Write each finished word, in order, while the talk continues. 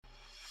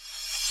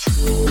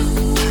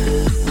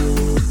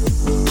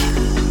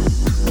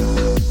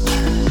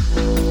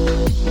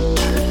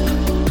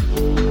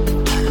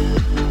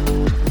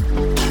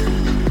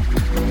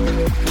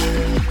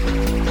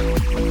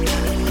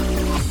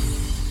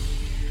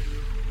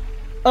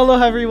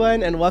Hello,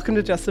 everyone, and welcome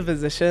to Just a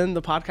Physician,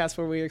 the podcast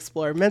where we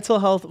explore mental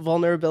health,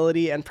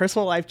 vulnerability, and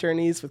personal life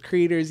journeys with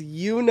creators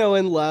you know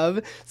and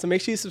love. So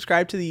make sure you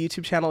subscribe to the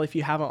YouTube channel if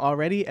you haven't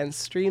already and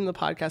stream the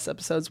podcast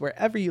episodes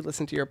wherever you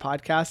listen to your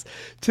podcast.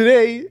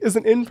 Today is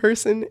an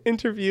in-person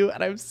interview,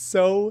 and I'm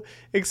so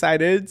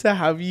excited to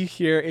have you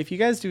here. If you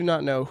guys do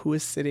not know who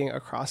is sitting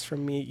across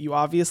from me, you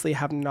obviously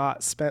have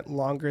not spent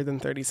longer than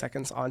 30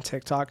 seconds on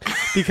TikTok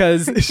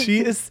because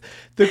she is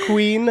the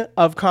queen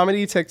of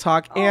comedy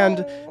TikTok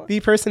and the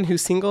person who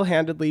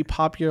single-handedly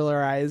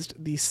popularized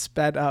the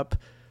sped up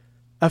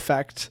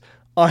effect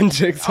on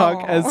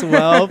TikTok as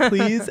well.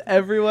 Please,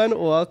 everyone,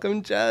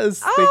 welcome Jess.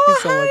 Thank you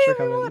so much for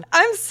coming. Everyone.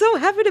 I'm so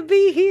happy to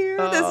be here.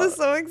 This is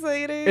so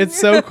exciting. It's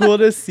so cool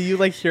to see you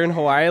like here in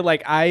Hawaii.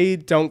 Like I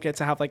don't get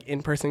to have like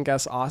in-person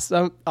guests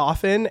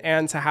often,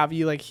 and to have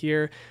you like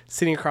here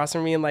sitting across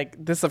from me, and like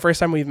this is the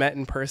first time we've met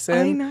in person.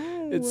 I know.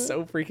 It's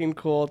so freaking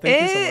cool.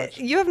 Thank you so much.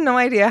 You have no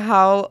idea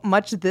how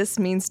much this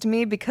means to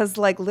me because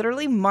like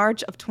literally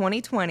March of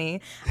 2020,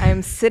 I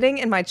am sitting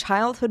in my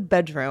childhood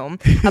bedroom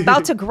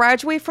about to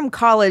graduate from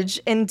college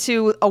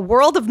into a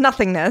world of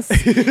nothingness.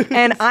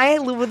 And I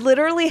would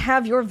literally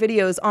have your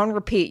videos on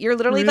repeat. You're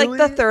literally like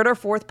the third or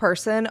fourth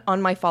person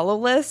on my follow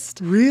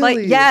list. Really? Like,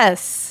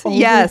 yes. Oh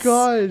yes. my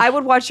gosh. I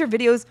would watch your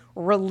videos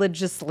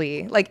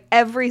religiously. Like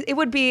it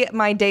would be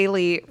my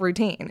daily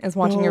routine is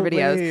watching your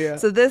videos. Way.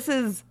 So this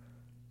is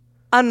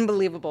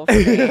unbelievable for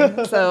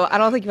me. So I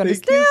don't think you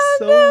understand. Thank you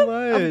so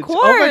much. Of course.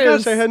 Oh my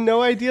gosh, I had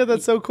no idea.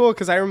 That's so cool.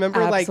 Because I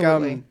remember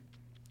Absolutely.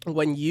 like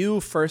when you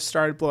first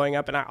started blowing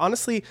up, and I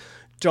honestly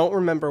don't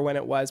remember when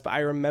it was, but I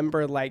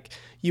remember like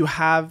you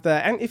have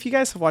and if you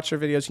guys have watched your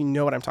videos, you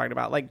know what I'm talking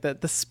about, like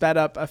the sped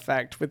up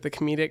effect with the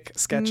comedic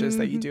sketches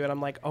that you do. And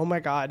I'm like, oh my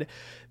God,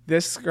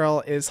 this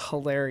girl is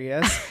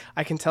hilarious.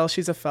 I can tell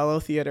she's a fellow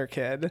theater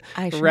kid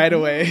right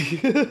away.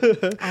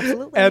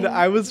 Absolutely. And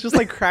I was just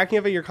like cracking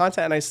up at your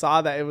content, and I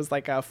saw that it was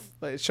like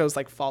it shows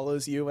like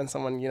follows you when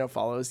someone,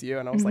 follows you.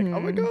 And I was like, oh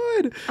my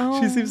God,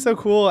 she seems so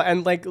cool.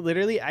 And like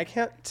literally, I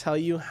can't tell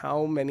you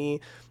how many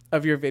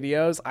of your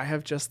videos I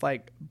have just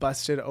like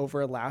busted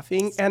over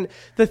laughing. And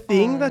the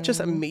thing that just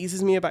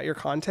amazes me about your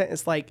content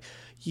is like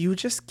you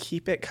just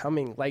keep it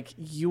coming. Like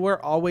you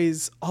are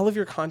always, all of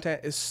your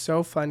content is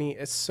so funny,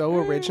 it's so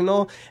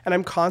original, and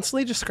I'm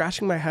constantly just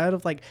scratching my head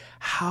of like,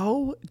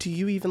 how do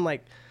you even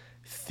like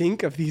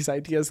think of these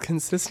ideas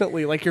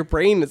consistently? Like your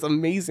brain is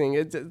amazing.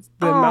 It's the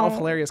amount of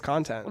hilarious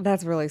content.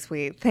 That's really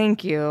sweet.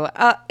 Thank you.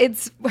 It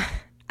is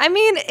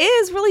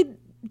really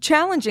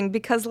challenging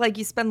because like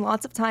you spend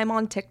lots of time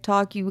on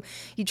TikTok. You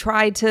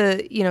try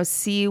to,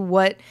 see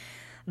what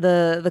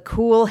the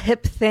cool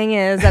hip thing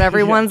is that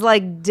everyone's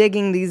like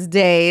digging these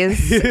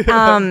days.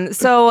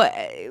 So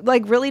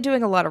like really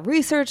doing a lot of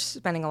research,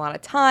 spending a lot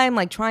of time,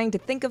 like trying to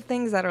think of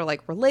things that are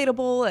like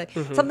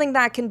relatable, something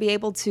that can be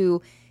able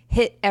to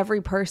hit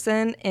every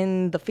person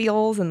in the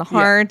feels and the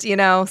heart,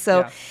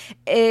 So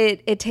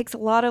it takes a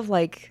lot of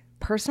like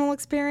personal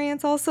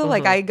experience also.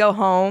 Like I go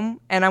home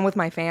and I'm with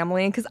my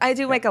family because I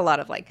do make a lot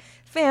of like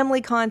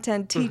family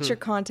content, teacher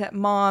content,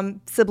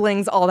 mom,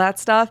 siblings, all that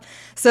stuff.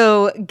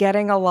 So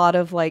getting a lot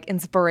of like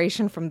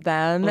inspiration from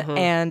them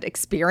and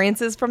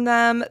experiences from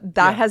them,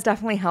 that has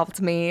definitely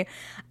helped me.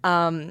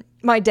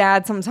 My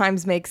dad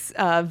sometimes makes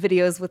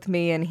videos with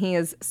me, and he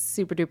is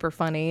super duper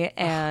funny,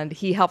 and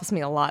he helps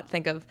me a lot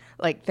think of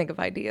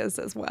ideas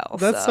as well.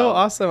 That's so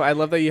awesome. I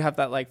love that you have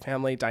that like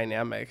family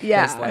dynamic.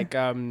 Yeah. Like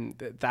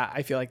that,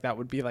 I feel like that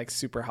would be like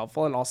super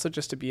helpful, and also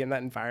just to be in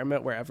that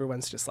environment where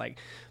everyone's just like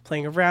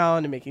playing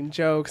around and making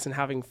jokes and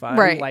having fun.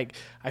 Right. Like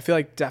I feel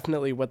like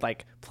definitely would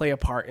like play a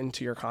part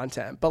into your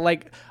content. But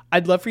like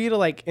I'd love for you to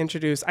like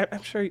introduce.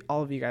 I'm sure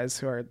all of you guys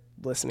who are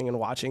listening and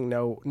watching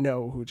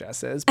know who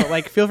Jess is, but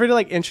like feel free to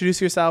like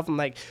introduce yourself and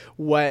like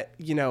what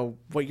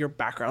your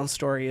background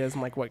story is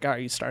and like what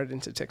got you started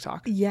into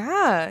TikTok.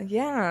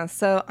 Yeah.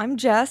 So I'm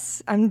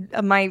Jess.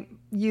 My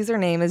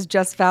username is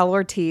Jess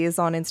Ortiz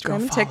on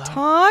Instagram and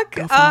TikTok.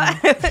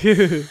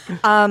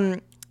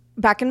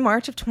 Back in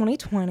March of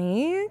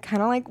 2020,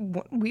 kind of like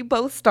we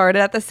both started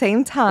at the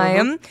same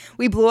time.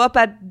 We blew up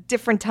at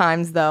different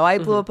times, though. I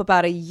blew up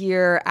about a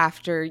year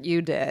after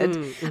you did.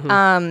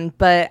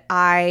 But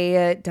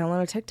I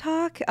downloaded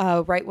TikTok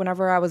right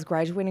whenever I was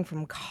graduating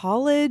from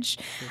college.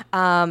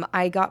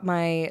 I got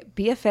my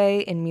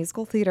BFA in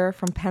musical theater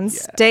from Penn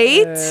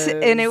State.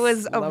 And it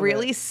was a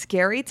really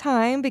scary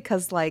time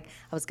because like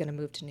I was going to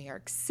move to New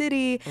York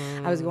City.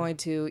 I was going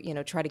to,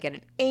 try to get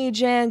an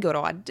agent, go to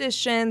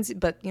auditions.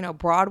 But,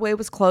 Broadway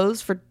was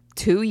closed for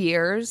 2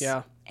 years.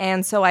 Yeah.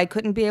 And so I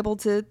couldn't be able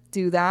to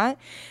do that.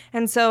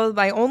 And so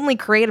my only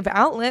creative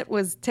outlet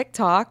was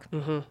TikTok.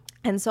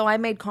 And so I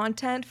made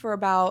content for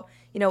about,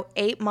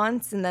 8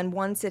 months. And then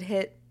once it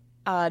hit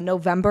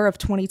November of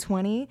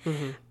 2020,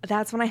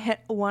 that's when I hit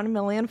 1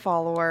 million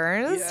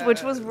followers,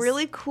 which was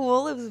really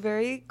cool. It was a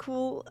very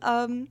cool,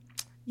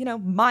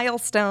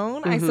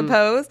 milestone, I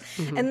suppose.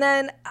 And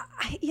then,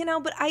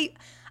 but I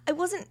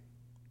wasn't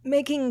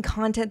making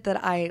content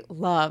that I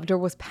loved or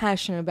was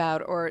passionate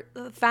about or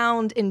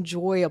found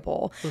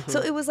enjoyable.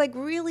 So it was like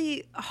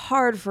really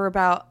hard for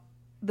about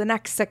the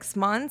next 6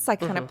 months. I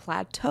kind of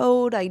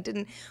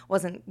plateaued.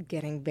 Wasn't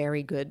getting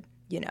very good,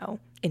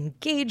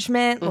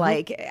 engagement.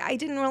 Like I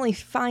didn't really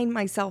find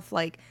myself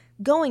like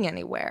going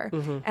anywhere.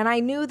 And I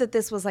knew that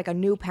this was like a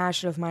new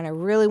passion of mine. I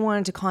really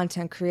wanted to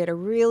content create. I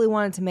really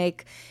wanted to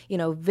make,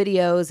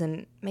 videos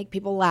and make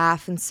people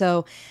laugh. And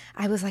so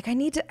I was like, I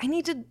need to,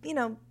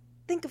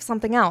 think of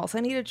something else. I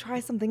need to try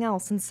something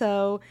else. And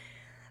so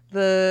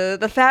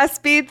the fast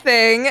speed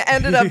thing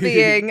ended up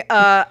being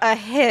a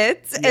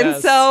hit. Yes.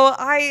 And so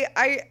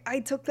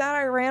I took that,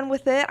 I ran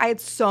with it. I had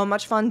so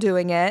much fun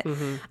doing it.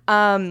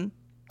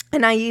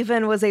 And I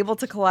even was able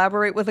to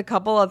collaborate with a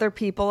couple other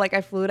people. Like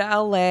I flew to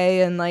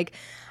LA and like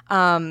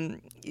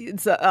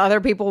so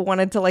other people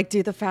wanted to like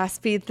do the fast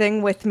speed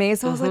thing with me.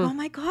 So I was like, oh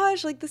my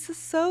gosh, like this is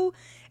so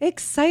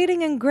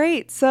exciting and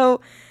great. So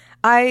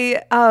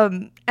I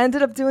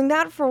ended up doing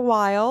that for a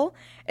while,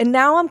 and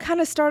now I'm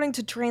kind of starting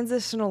to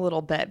transition a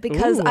little bit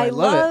because I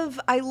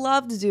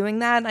loved doing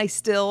that, and I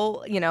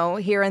still,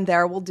 here and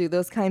there will do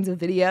those kinds of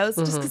videos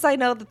just because I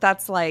know that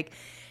that's like,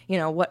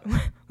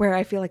 where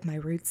I feel like my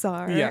roots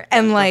are,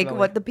 and like definitely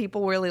what the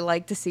people really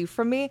like to see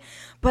from me.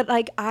 But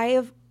like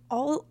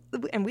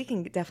and we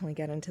can definitely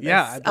get into this,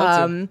 I'd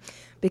love to.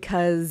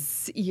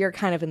 Because you're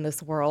kind of in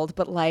this world,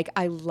 but like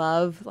I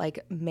love like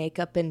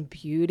makeup and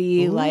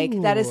beauty.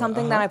 Like that is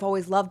something that I've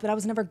always loved, but I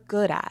was never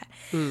good at.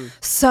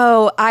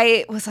 So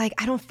I was like,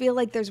 I don't feel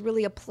like there's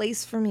really a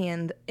place for me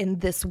in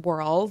this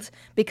world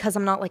because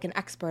I'm not like an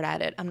expert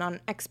at it. I'm not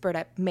an expert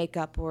at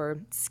makeup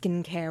or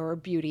skincare or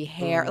beauty,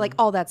 hair, like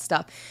all that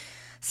stuff.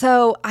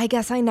 So I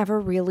guess I never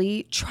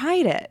really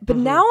tried it. But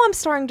now I'm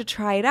starting to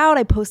try it out.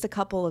 I post a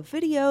couple of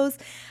videos.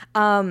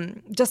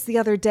 Just the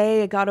other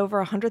day, I got over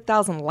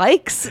 100,000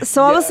 likes.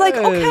 So I was like,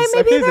 okay,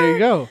 there you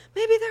go.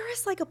 Maybe there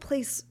is like a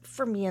place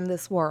for me in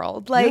this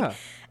world. Like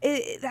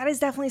that is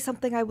definitely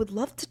something I would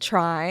love to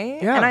try.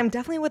 Yeah. And I'm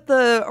definitely with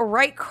the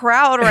right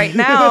crowd right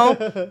now.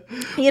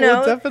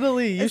 Well,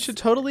 definitely. You should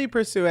totally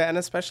pursue it. And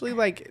especially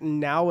like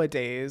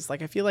nowadays,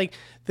 like I feel like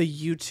the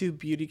YouTube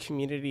beauty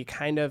community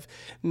kind of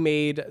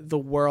made the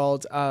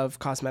world of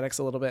cosmetics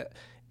a little bit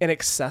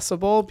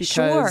inaccessible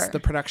because the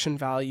production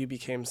value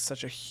became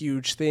such a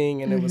huge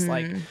thing. And it was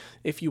like,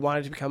 if you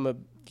wanted to become a,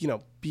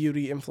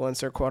 beauty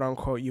influencer, quote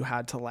unquote, you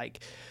had to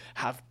like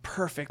have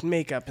perfect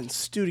makeup and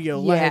studio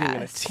lighting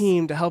and a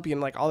team to help you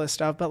and like all this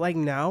stuff. But like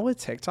now with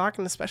TikTok,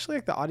 and especially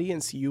like the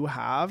audience you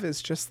have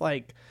is just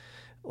like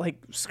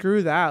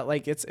screw that.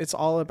 Like it's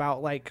all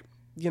about like,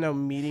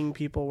 meeting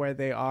people where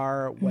they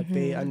are, what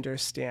they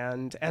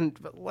understand. And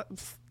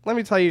let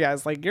me tell you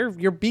guys, like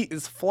your beat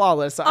is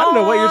flawless. So I don't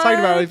know what you're talking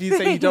about if you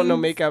say you don't know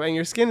makeup, and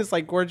your skin is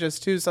like gorgeous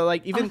too. So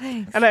like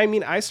even, and I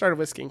mean, I started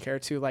with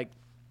skincare too. Like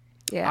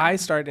I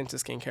started into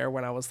skincare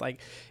when I was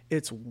like,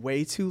 it's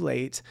way too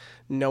late.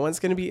 No one's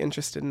going to be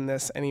interested in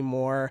this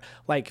anymore.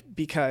 Like,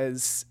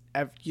 because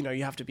you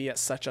have to be at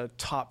such a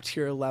top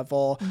tier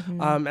level.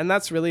 And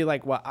that's really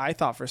like what I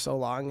thought for so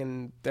long.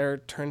 And there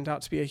turned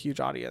out to be a huge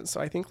audience. So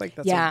I think like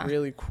that's a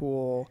really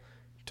cool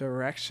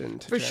direction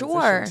to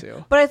transition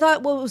to. But I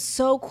thought what was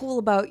so cool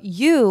about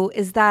you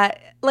is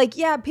that like,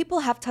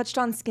 people have touched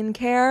on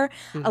skincare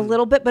a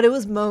little bit, but it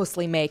was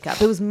mostly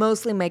makeup. It was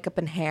mostly makeup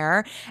and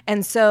hair.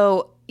 And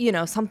so,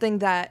 something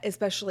that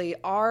especially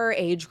our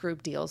age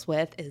group deals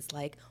with is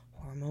like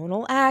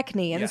hormonal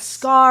acne and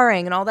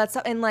scarring and all that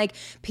stuff. And like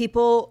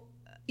people,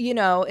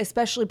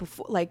 especially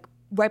before, like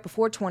right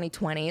before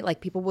 2020, like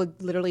people would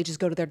literally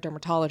just go to their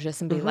dermatologist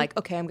and be like,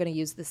 okay, I'm going to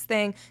use this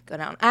thing, go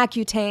down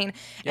Accutane,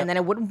 and then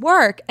it wouldn't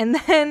work. And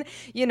then,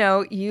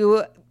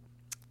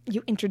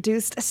 you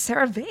introduced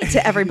CeraVe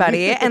to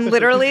everybody, and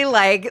literally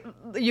like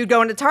you'd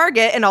go into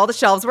Target and all the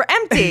shelves were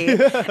empty.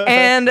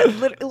 And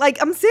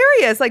like, I'm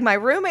serious, like my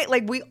roommate,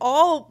 like we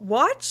all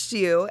watched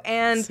you,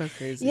 and so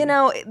crazy.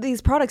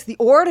 These products, The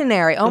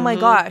Ordinary, oh my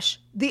gosh,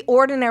 The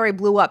Ordinary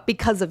blew up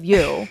because of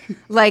you.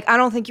 Like, I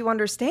don't think you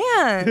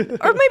understand,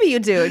 or maybe you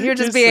do, and you're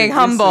just being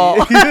humble.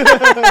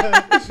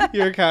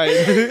 You're kind.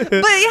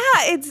 But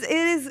it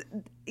is,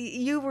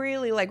 you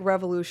really like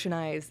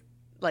revolutionized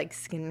like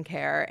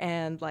skincare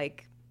and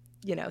like,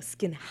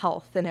 skin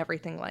health and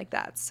everything like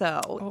that.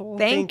 So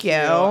thank you.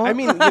 I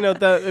mean,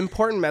 the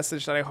important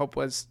message that I hope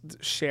was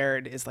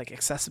shared is like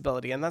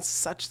accessibility. And that's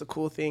such the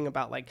cool thing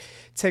about like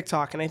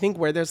TikTok. And I think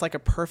where there's like a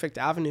perfect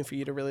avenue for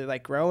you to really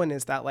like grow in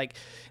is that like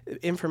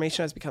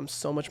information has become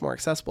so much more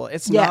accessible.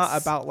 It's not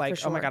about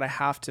like, oh my God, I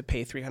have to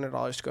pay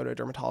 $300 to go to a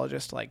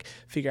dermatologist to like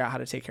figure out how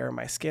to take care of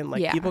my skin.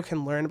 Like people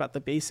can learn about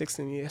the basics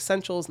and the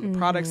essentials and the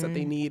products that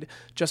they need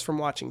just from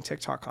watching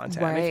TikTok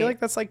content. And I feel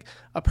like that's like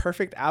a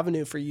perfect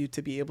avenue for you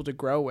to be able to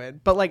grow in.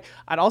 But like,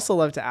 I'd also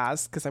love to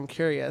ask, because I'm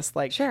curious,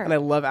 like, and I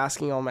love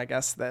asking all my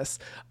guests this,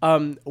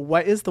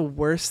 what is the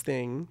worst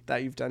thing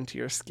that you've done to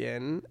your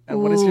skin,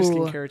 and what does your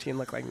skincare routine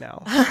look like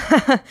now?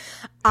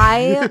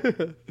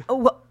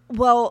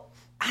 Well,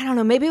 I don't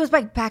know, maybe it was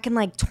like back in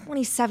like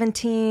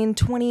 2017,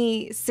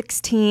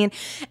 2016,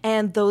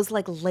 and those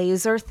like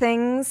laser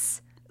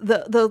things,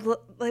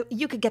 like,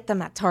 you could get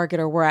them at Target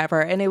or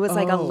wherever, and it was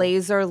like a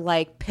laser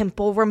like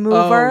pimple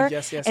remover.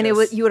 Yes, and it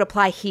would, you would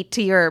apply heat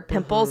to your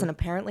pimples, and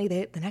apparently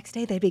the next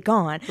day they'd be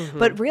gone.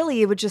 But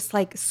really, it would just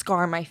like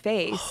scar my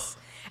face.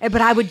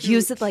 But I would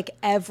use it like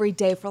every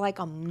day for like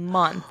a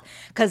month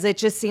because it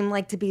just seemed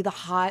like to be the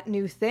hot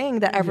new thing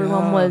that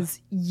everyone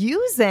was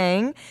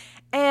using.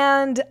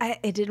 And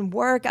it didn't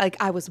work. Like,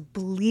 I was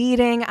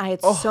bleeding. I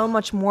had so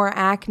much more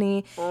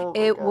acne.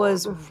 It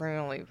was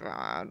really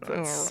bad.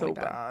 That's so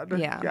bad.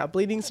 Yeah.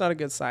 Bleeding's not a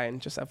good sign.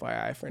 Just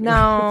FYI for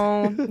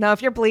anyone. No.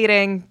 If you're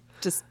bleeding,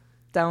 just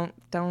don't.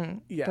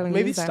 Yeah, don't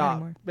maybe use that stop.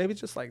 anymore. Maybe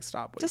just like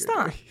stop. Just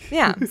stop.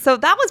 Yeah. So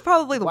that was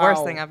probably the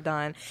worst Wow. thing I've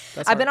done.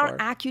 That's I've been on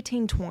hardcore.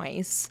 Accutane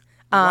twice.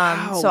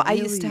 Wow, So I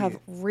used to have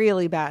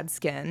really bad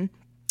skin.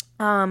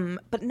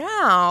 But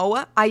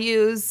now I do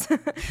use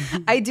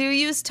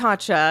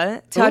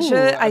Tatcha. Tatcha,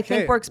 Ooh, I okay,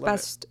 think works love it.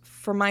 best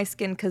for my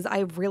skin because I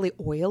have really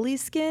oily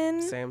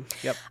skin. Same.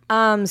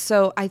 Yep.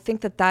 So I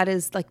think that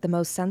is like the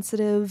most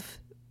sensitive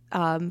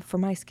for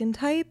my skin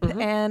type.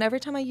 And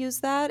every time I use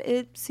that,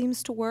 it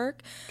seems to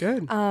work.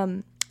 Good.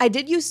 I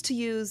did used to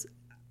use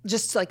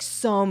just like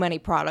so many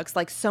products,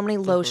 like so many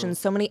lotions,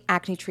 so many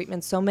acne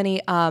treatments, so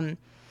many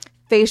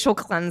facial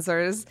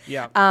cleansers.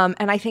 Yeah.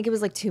 And I think it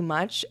was like too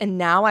much. And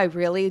now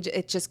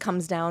it just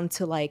comes down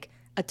to like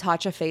a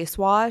Tatcha face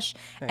wash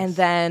and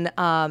then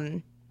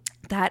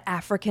that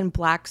African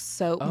black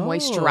soap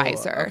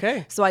moisturizer.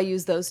 Okay. So I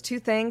use those two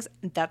things.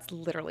 That's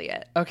literally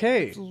it.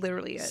 Okay. That's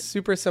literally it.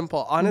 Super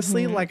simple.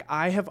 Honestly, like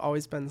I have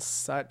always been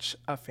such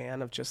a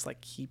fan of just like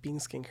keeping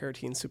skincare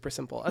routines super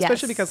simple,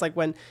 especially because like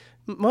when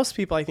most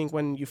people, I think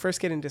when you first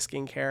get into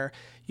skincare,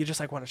 you just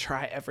like want to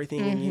try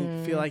everything and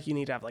you feel like you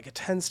need to have like a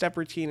 10-step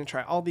routine and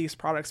try all these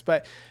products.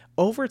 But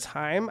over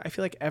time, I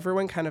feel like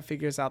everyone kind of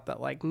figures out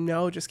that like,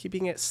 no, just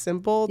keeping it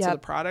simple to the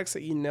products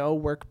that you know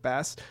work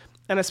best.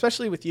 And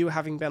especially with you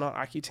having been on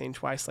Accutane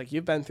twice, like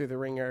you've been through the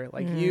ringer,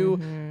 like you,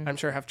 I'm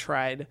sure, have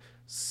tried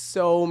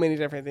so many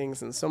different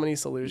things and so many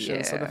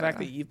solutions. So the fact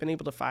that you've been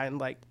able to find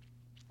like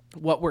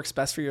what works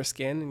best for your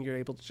skin and you're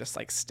able to just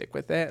like stick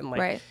with it and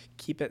like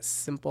keep it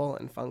simple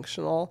and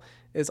functional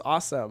is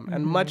awesome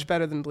and much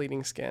better than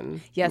bleeding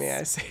skin. Yes. May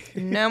I say?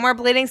 No more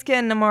bleeding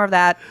skin. No more of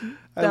that.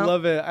 I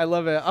love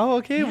it. Oh,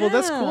 okay. Well,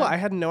 that's cool. I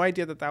had no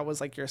idea that was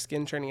like your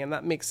skin journey, and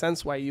that makes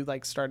sense why you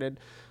like started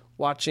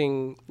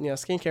watching,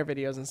 skincare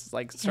videos and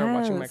like start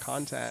watching my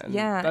content. And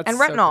that's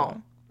retinol. So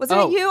cool. Was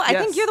it you? I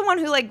think you're the one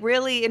who like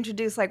really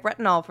introduced like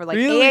retinol for like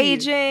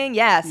aging.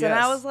 Yes. And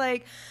I was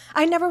like,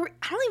 I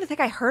don't even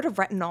think I heard of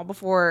retinol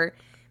before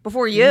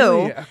you.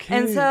 Really? Okay.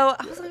 And so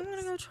I was like, I'm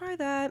gonna go try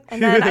that.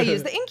 And then I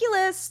used the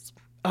Inculist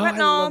retinol. I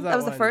love that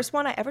was the one. first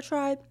one I ever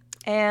tried.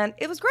 And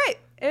it was great.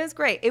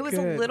 It was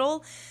a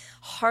little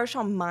harsh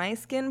on my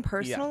skin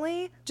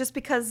personally, just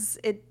because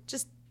it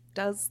just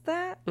does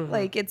that.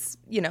 Like it's,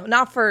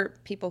 not for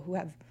people who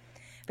have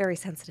very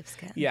sensitive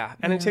skin. Yeah,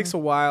 and it takes a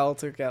while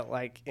to get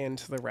like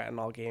into the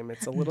retinol game.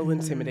 It's a little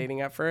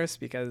intimidating at first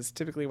because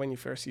typically when you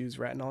first use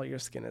retinol, your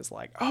skin is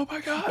like, oh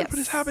my God, what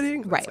is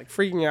happening? Right. It's like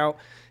freaking out.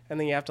 And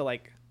then you have to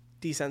like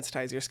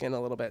desensitize your skin a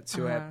little bit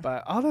to it.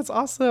 But that's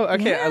awesome.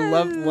 Okay, I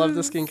love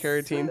the skincare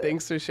routine.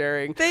 Thanks for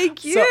sharing.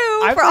 Thank you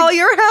So, for all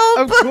your help.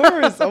 Of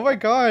course. Oh my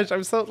gosh.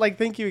 I'm so like,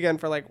 thank you again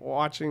for like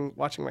watching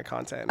my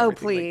content. And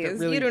everything. Please. Like,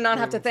 really, you do not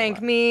have to means a thank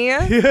lot.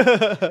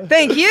 me.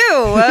 Thank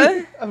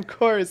you. Of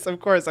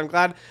course. I'm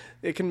glad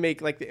it can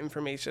make like the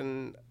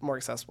information more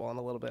accessible and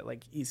a little bit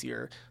like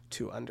easier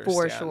to understand.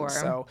 For sure.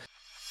 So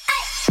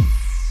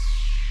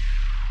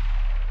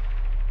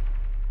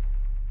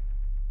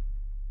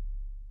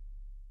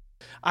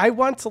I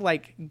want to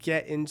like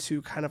get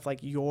into kind of like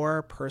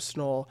your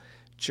personal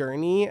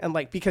journey and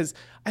like, because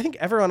I think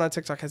everyone on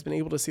TikTok has been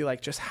able to see like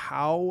just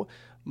how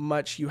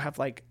much you have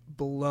like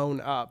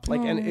blown up,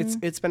 like, and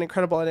it's been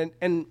incredible.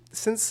 And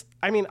since,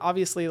 I mean,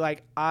 obviously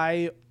like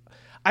I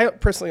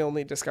personally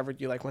only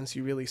discovered you like once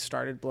you really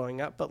started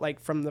blowing up, but like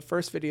from the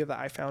first video that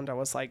I found, I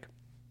was like,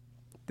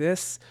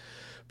 this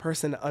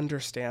person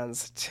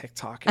understands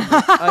TikTok and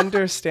like,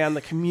 understand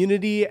the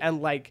community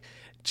and like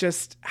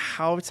just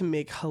how to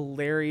make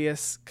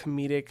hilarious,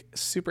 comedic,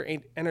 super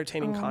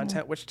entertaining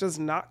content, which does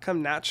not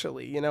come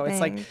naturally. It's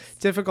like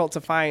difficult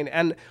to find.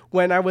 And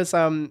when I was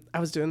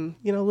doing,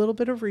 a little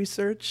bit of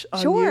research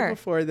on you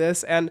before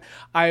this, and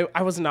I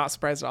was not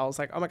surprised at all. I was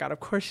like, oh my God, of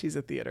course she's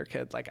a theater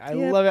kid. Like, I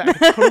love it. I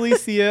could totally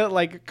see it,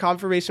 like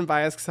confirmation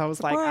bias, because I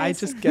was like, I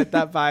just get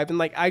that vibe. And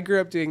like, I grew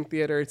up doing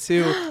theater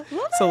too.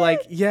 So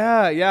like,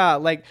 yeah.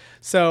 Like,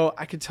 so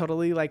I could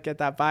totally like get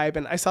that vibe.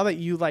 And I saw that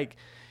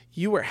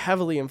you were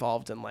heavily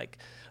involved in like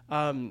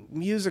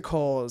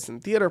musicals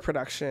and theater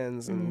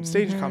productions and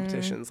stage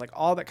competitions, like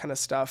all that kind of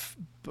stuff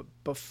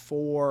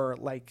before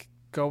like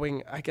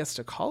going, I guess,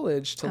 to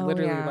college to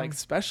literally like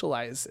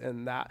specialize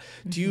in that.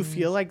 Do you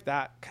feel like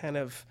that kind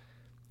of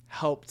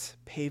helped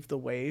pave the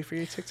way for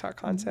your TikTok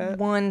content?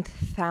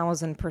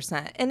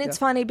 1000%. And it's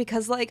funny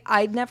because like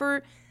I'd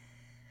never,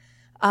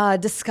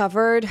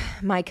 discovered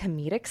my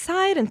comedic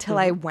side until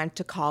I went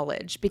to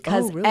college,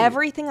 because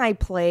everything I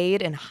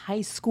played in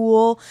high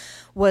school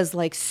was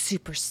like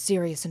super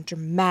serious and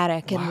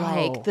dramatic and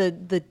like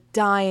the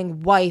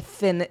dying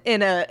wife in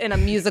a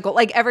musical.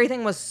 Like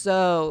everything was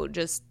so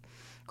just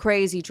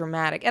crazy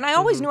dramatic. And I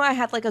always knew I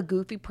had like a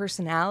goofy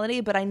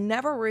personality, but I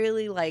never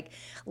really like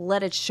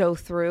let it show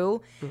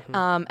through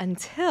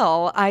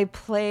until I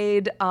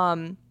played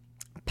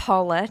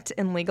Paulette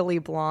in Legally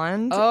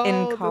Blonde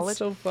in college. That's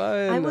so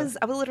fun. I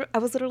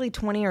was literally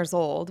 20 years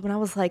old when I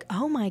was like,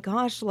 oh my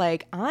gosh,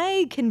 like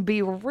I can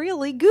be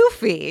really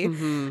goofy.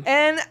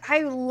 And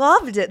I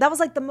loved it. That was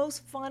like the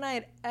most fun I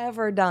had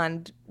ever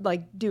done,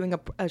 like doing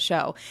a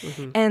show.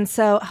 And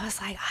so I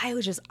was like,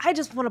 I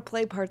just want to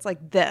play parts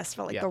like this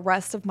for like the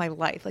rest of my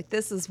life. Like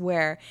this is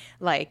where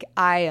like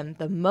I am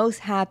the most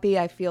happy,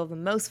 I feel the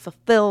most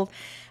fulfilled.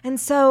 And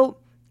so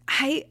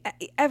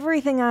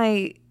everything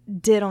I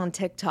did on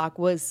TikTok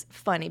was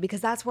funny, because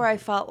that's where I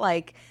felt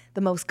like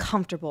the most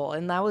comfortable,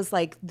 and that was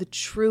like the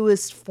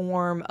truest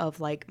form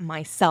of like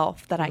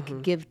myself that I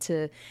could give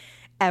to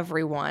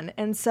everyone.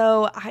 And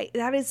so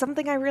that is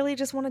something I really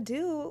just want to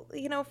do,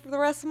 you know, for the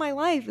rest of my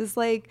life, is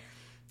like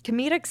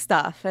comedic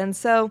stuff. And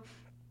so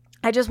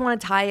I just want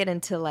to tie it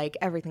into like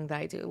everything that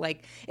I do.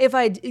 Like if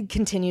I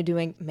continue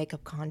doing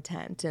makeup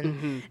content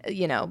and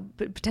you know,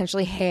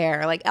 potentially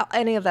hair, like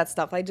any of that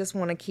stuff, I just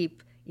want to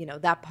keep, you know,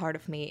 that part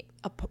of me,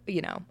 a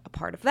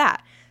part of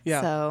that.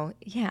 Yeah. So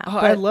yeah. Oh,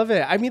 I love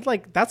it. I mean,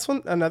 like that's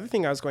another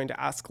thing I was going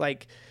to ask.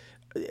 Like,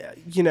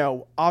 you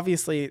know,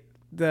 obviously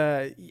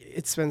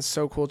it's been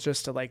so cool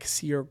just to like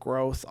see your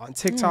growth on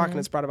TikTok, and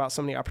it's brought about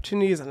so many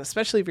opportunities. And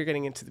especially if you're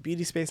getting into the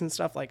beauty space and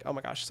stuff, like, oh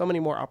my gosh, so many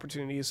more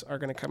opportunities are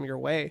going to come your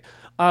way.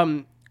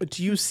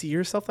 Do you see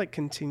yourself like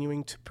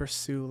continuing to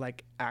pursue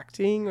like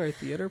acting or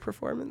theater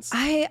performance?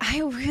 I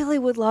really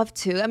would love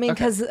to. I mean,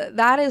 because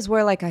that is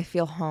where like I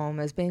feel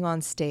home, is being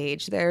on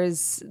stage.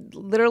 There's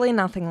literally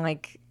nothing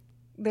like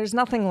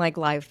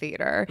live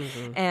theater.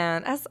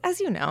 And as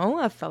you know,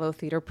 a fellow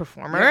theater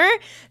performer.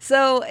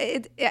 So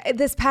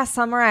this past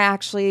summer, I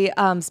actually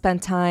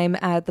spent time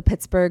at the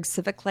Pittsburgh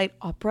Civic Light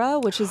Opera,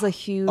 which is a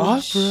huge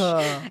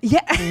opera.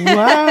 Yeah.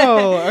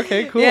 Wow.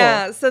 Okay, cool.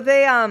 Yeah. So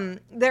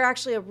they're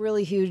actually a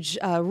really huge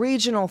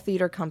regional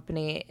theater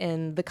company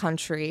in the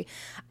country.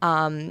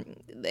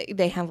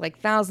 They have like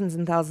thousands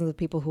and thousands of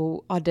people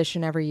who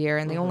audition every year,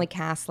 and they only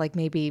cast like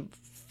maybe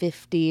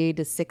 50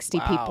 to 60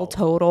 people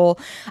total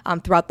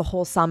throughout the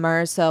whole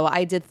summer. So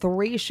I did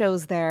 3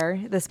 shows there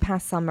this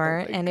past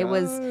summer, and it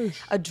was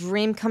a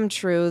dream come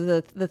true.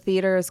 The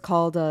theater is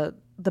called the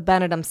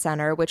Benedum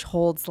Center, which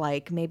holds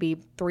like maybe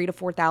 3,000 to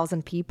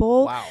 4,000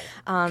 people.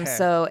 Wow.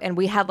 So, and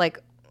we had like,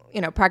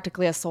 you know,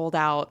 practically a sold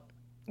out,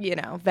 you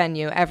know,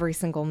 venue every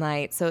single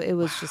night. So it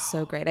was just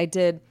so great. I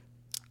did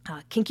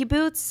Kinky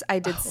Boots, I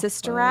did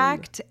Sister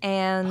Act,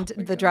 and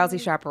The Drowsy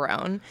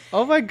Chaperone.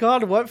 Oh my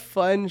God, what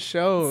fun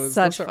shows.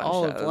 Those are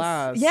all a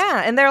blast.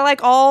 Yeah, and they're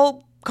like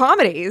all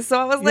comedies. So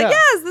I was like,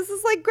 yes, this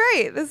is like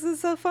great. This is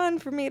so fun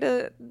for me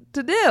to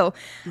do.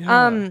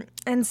 Yeah.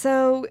 And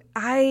so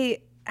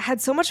I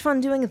had so much fun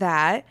doing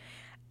that.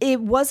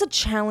 It was a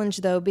challenge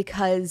though,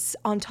 because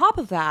on top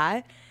of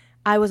that,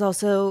 I was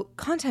also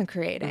content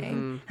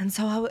creating. And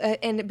so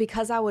and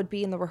because I would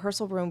be in the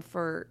rehearsal room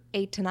for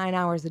 8 to 9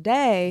 hours a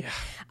day,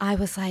 I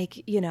was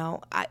like, you know,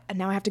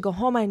 now I have to go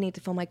home. I need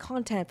to film my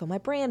content, film my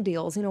brand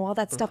deals, you know, all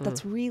that stuff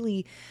that's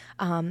really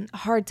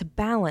hard to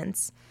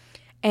balance.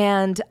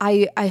 And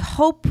I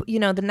hope, you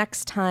know, the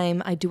next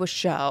time I do a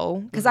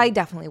show, because I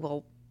definitely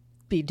will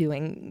be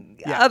doing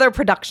other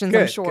productions,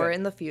 I'm sure,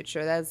 in the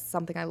future. That's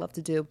something I love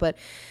to do. But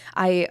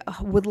I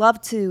would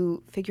love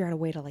to figure out a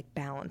way to like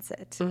balance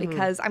it,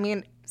 because I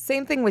mean,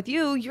 same thing with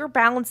you. You're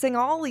balancing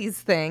all these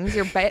things: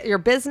 your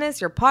business,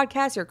 your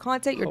podcast, your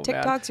content, your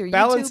TikToks, your YouTube.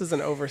 Balance is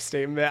an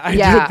overstatement. I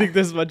don't think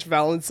there's much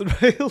balance in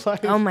my life.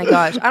 Oh my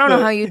gosh, I don't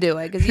know how you do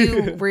it, because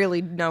you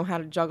really know how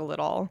to juggle it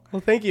all.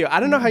 Well, thank you. I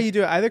don't know how you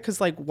do it either,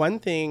 because like one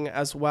thing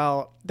as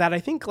well that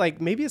I think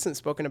like maybe isn't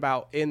spoken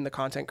about in the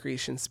content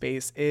creation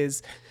space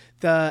is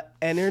the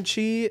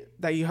energy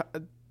that you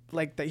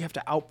have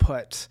to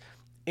output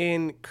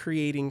in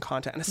creating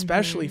content, and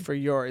especially for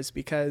yours,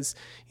 because,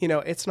 you know,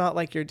 it's not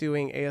like you're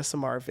doing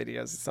ASMR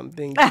videos or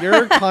something.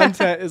 Your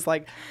content is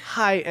like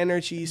high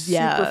energy,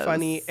 super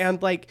funny,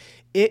 and like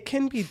it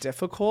can be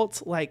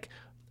difficult, like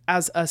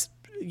as a,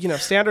 you know,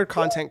 standard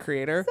content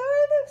creator.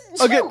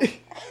 Okay,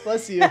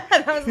 bless you.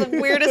 That was the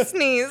weirdest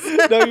sneeze.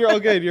 No, you're all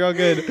good. You're all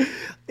good.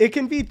 It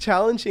can be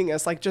challenging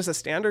as like just a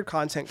standard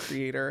content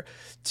creator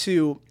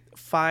to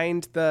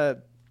find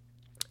the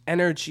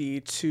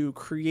energy to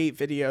create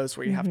videos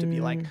where you have to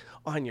be like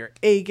on your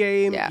A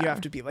game. You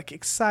have to be like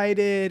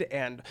excited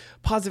and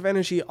positive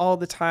energy all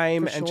the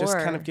time, and just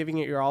kind of giving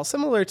it your all,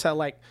 similar to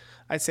like,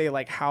 I'd say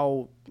like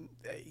how,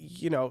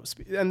 you know,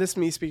 and this is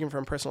me speaking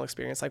from personal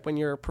experience, like when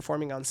you're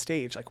performing on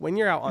stage, like when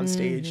you're out on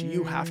stage,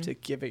 you have to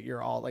give it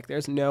your all. Like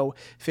there's no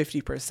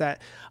 50%.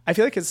 I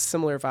feel like it's a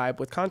similar vibe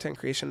with content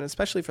creation,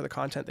 especially for the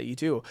content that you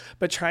do,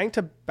 but trying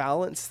to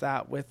balance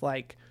that with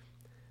like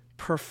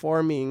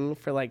performing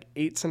for like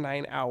 8 to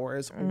 9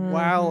 hours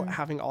while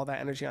having all that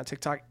energy on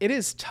TikTok. It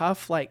is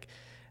tough, like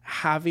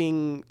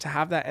having to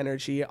have that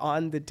energy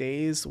on the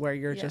days where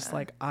you're just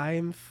like,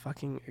 I'm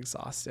fucking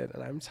exhausted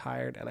and I'm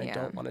tired and I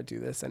don't want to do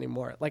this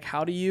anymore. Like,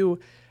 how do you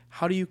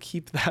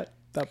keep that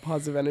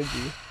positive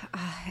energy?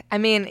 I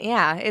mean,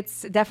 yeah,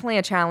 it's definitely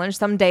a challenge.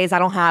 Some days I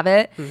don't have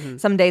it.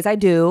 Some days I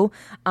do.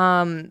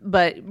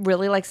 But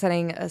really like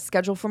setting a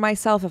schedule for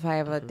myself. If I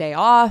have a day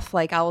off,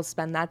 like I'll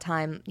spend that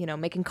time, you know,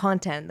 making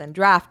content, then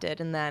draft it,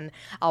 and then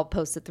I'll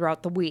post it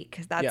throughout the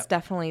week. That's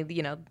definitely,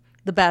 you know,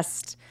 the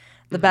best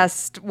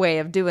way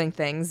of doing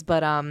things.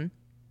 But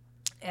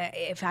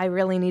if I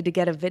really need to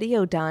get a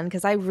video done,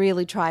 because I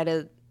really try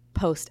to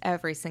post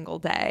every single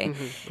day,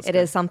 it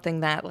is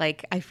something that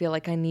like I feel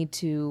like I need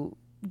to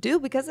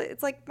do because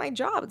it's like my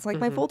job. It's like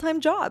my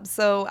full-time job.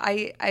 So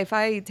if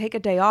I take a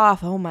day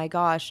off, oh my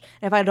gosh,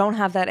 and if I don't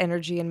have that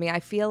energy in me, I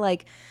feel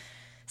like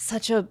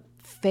such a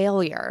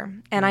failure.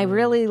 And I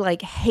really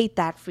like hate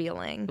that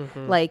feeling.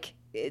 Like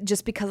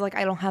just because like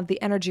I don't have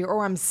the energy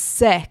or I'm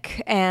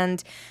sick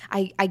and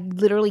I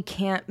literally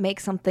can't make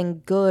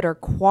something good or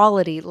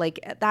quality. Like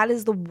that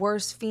is the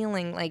worst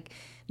feeling, like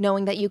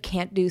knowing that you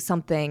can't do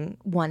something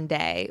one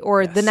day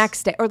or the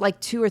next day or like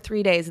 2 or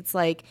 3 days, it's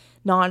like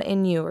not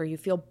in you or you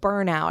feel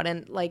burnout.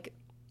 And like,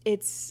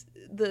 it's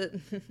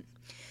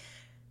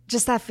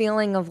just that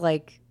feeling of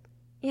like,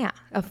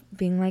 of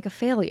being like a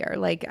failure.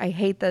 Like I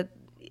hate that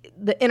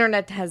the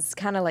internet has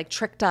kind of like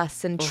tricked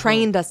us and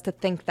trained us to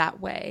think that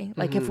way.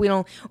 Like if we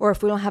don't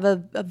have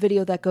a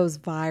video that goes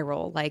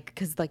viral, like,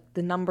 cause like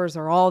the numbers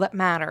are all that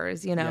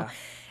matters, you know,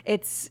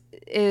 is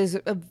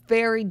a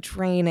very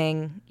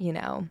draining, you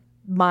know,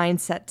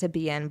 mindset to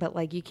be in, but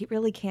like you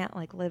really can't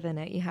like live in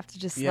it. You have to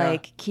just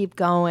like keep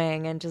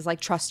going and just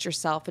like trust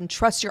yourself and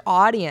trust your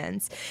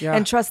audience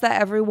and trust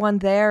that everyone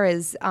there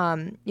is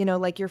you know,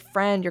 like your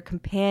friend, your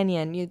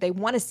companion. They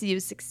want to see you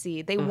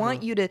succeed. They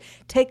want you to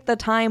take the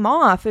time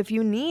off if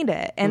you need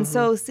it. And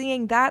so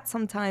seeing that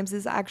sometimes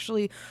is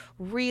actually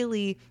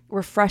really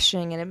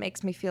refreshing, and it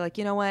makes me feel like,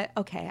 you know what,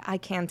 okay, I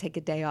can take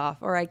a day off,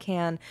 or I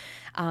can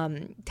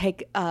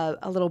take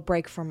a little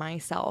break for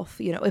myself,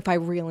 you know, if I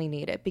really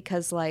need it,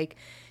 because like,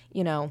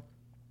 you know,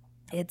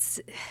 it's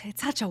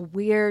such a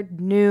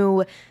weird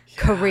new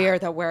career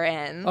that we're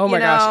in. Oh my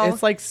gosh,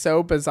 it's like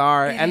so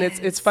bizarre. And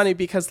it's funny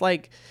because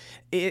like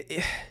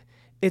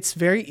it's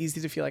very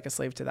easy to feel like a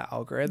slave to that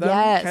algorithm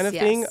kind of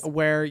thing,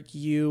 where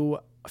you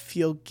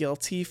feel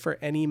guilty for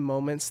any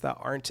moments that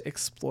aren't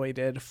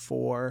exploited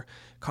for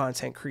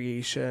content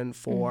creation,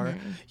 for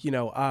you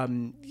know,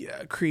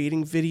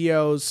 creating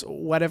videos,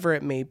 whatever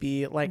it may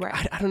be. Like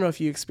I don't know if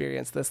you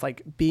experience this,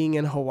 like being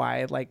in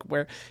Hawaii, like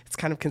where it's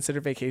kind of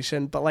considered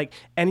vacation, but like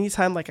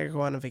anytime like I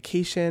go on a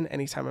vacation,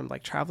 anytime I'm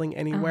like traveling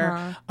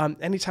anywhere,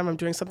 anytime I'm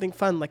doing something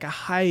fun like a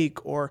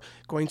hike or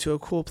going to a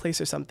cool place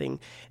or something,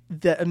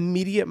 the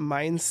immediate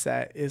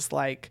mindset is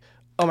like,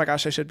 oh my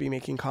gosh, I should be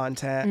making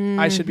content.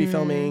 I should be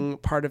filming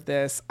part of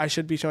this. I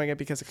should be showing it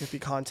because it could be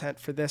content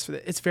for this.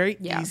 It's very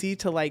easy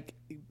to like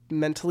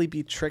mentally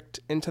be tricked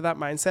into that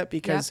mindset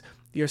because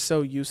you're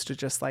so used to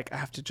just like, I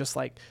have to just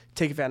like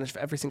take advantage of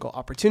every single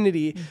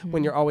opportunity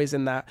when you're always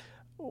in that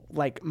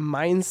like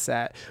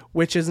mindset,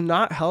 which is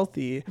not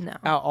healthy at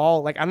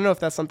all. Like, I don't know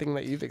if that's something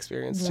that you've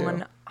experienced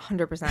too.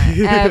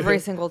 100%. Every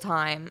single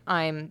time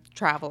I'm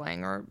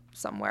traveling or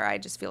somewhere, I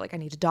just feel like I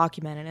need to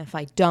document it. And if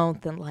I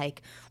don't, then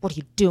like, what are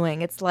you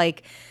doing? It's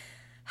like,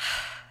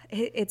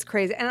 it's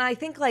crazy. And I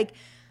think like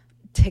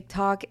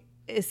TikTok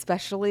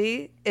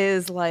especially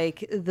is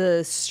like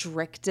the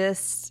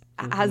strictest,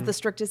 has the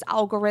strictest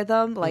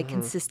algorithm. Like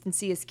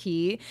consistency is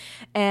key.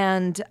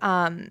 And,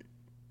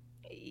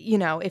 you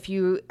know, if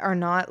you are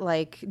not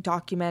like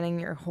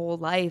documenting your whole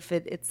life,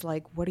 it's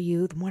like, what are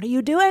you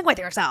doing with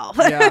yourself?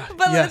 But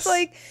it's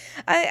like,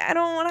 I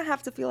don't want to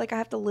have to feel like I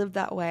have to live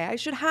that way. I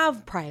should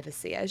have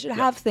privacy. I should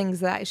have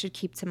things that I should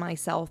keep to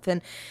myself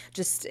and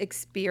just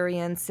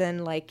experience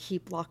and like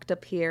keep locked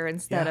up here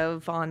instead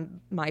of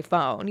on my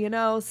phone, you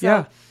know?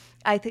 So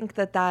I think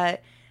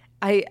that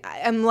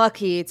I'm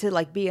lucky to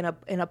like be in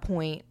a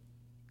point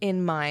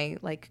in my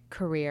like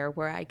career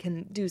where I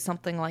can do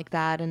something like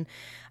that. And,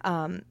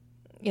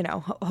 you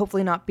know,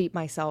 hopefully not beat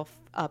myself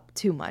up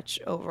too much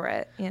over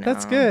it. You know,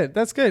 that's good.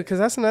 Because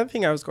that's another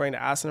thing I was going to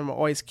ask, and I'm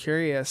always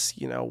curious,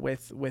 you know,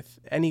 with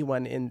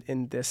anyone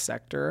in this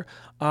sector,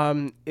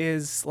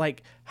 is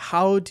like,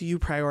 how do you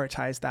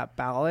prioritize that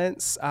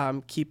balance?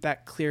 Keep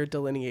that clear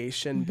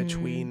delineation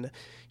between,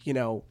 you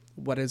know,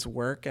 what is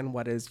work and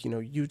what is, you know,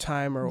 you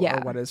time or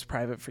what is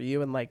private for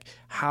you, and like,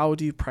 how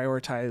do you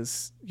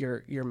prioritize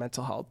your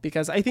mental health?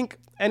 Because I think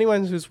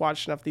anyone who's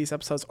watched enough of these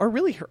episodes or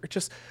really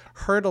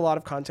heard a lot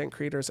of content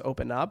creators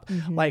open up,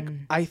 like,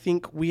 I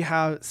think we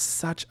have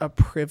such a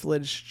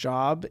privileged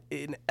job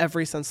in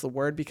every sense of the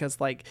word, because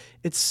like,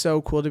 it's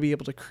so cool to be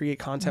able to create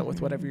content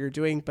with whatever you're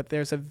doing, but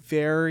there's a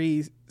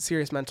very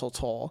serious mental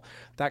toll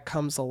that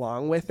comes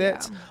along with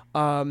it,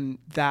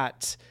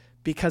 that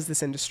because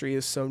this industry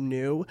is so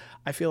new,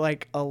 I feel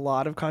like a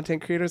lot of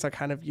content creators are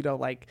kind of, you know,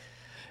 like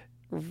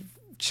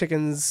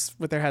chickens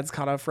with their heads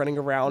cut off running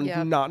around,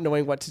 not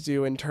knowing what to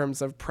do in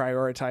terms of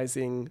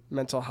prioritizing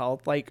mental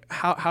health. Like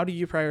how do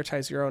you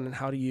prioritize your own, and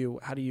how do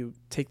you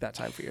take that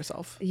time for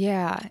yourself?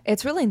 Yeah,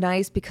 it's really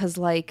nice because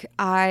like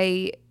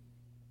I'm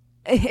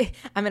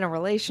in a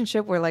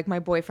relationship where like my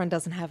boyfriend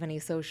doesn't have any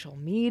social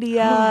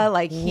media.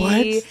 Like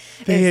they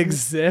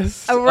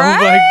exist. Right? Oh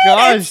my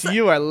gosh,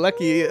 you are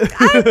lucky. I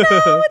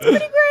know, it's pretty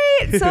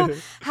great. So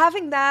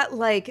having that,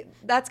 like,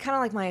 that's kind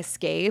of like my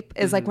escape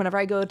is like whenever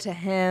I go to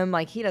him,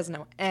 like he doesn't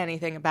know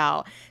anything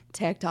about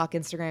TikTok,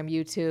 Instagram,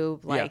 YouTube.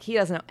 Like he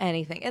doesn't know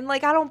anything. And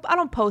like I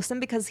don't post him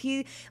because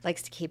he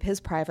likes to keep his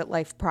private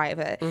life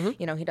private.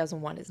 You know, he doesn't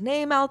want his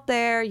name out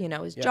there, you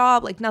know, his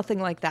job, like nothing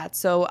like that.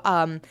 So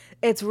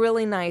it's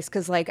really nice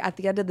because like at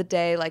the end of the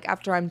day, like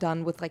after I'm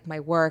done with like my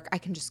work, I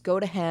can just go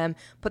to him,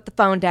 put the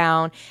phone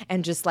down,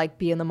 and just like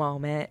be in the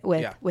moment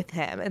with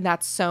him. And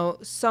that's so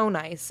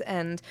nice.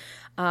 And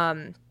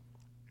I'm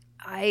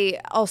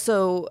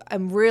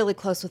really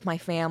close with my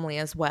family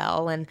as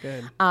well. And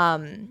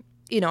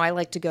you know, I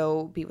like to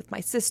go be with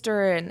my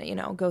sister and, you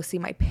know, go see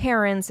my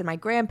parents and my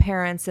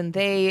grandparents. And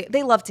they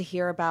love to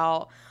hear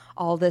about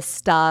all this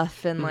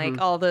stuff and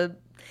like all the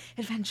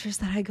adventures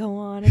that I go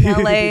on in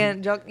LA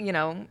and, you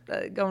know,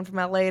 going from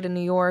LA to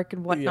New York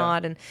and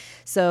whatnot. And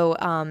so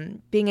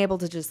being able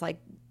to just like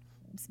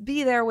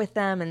be there with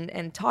them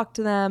and talk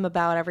to them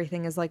about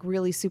everything is like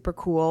really super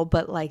cool.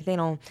 But like they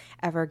don't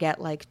ever get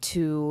like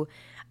too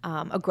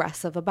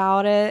aggressive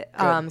about it.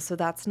 So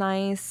that's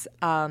nice.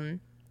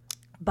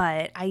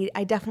 But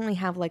I definitely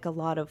have like a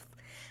lot of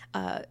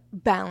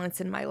balance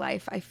in my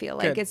life. I feel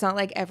like it's not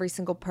like every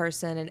single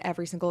person and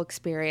every single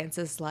experience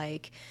is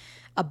like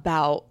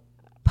about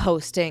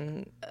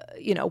posting,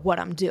 you know, what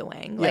I'm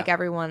doing. Like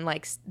everyone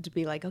likes to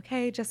be like,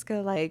 okay,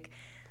 Jessica, like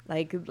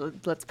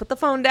let's put the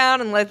phone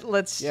down and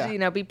let's you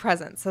know, be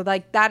present. So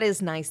like that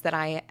is nice that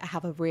I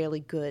have a really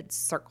good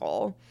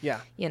circle.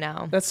 You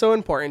know, that's so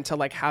important to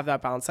like have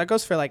that balance. That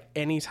goes for like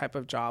any type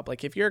of job.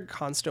 Like if you're in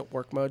constant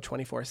work mode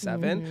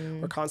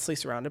 24/7 or constantly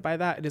surrounded by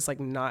that, it is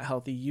like not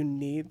healthy. You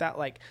need that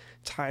like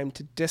time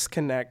to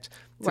disconnect,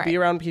 to be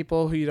around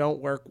people who you don't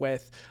work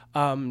with,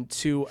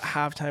 to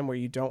have time where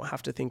you don't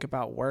have to think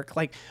about work.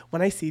 Like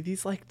when I see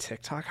these like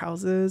TikTok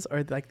houses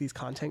or like these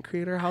content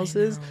creator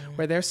houses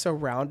where they're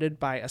surrounded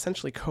by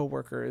essentially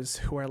coworkers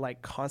who are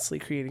like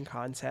constantly creating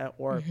content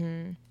or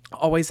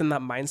always in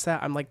that mindset,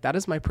 I'm like, that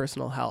is my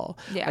personal hell.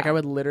 Like I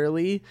would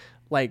literally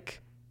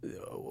like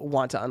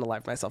want to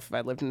unalive myself if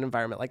I lived in an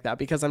environment like that,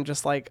 because I'm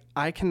just like,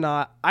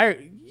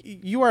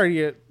 you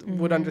already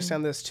would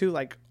understand this too,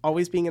 like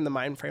always being in the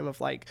mind frame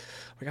of like,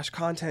 oh my gosh,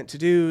 content,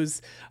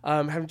 to-dos,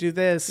 having to do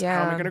this,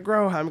 how am I going to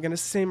grow, how am I going to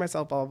sustain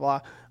myself, blah,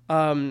 blah,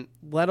 blah.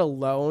 Let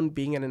alone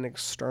being in an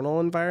external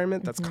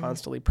environment that's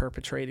constantly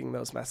perpetrating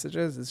those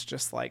messages is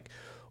just like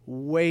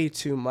way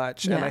too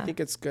much. And I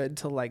think it's good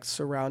to like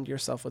surround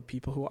yourself with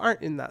people who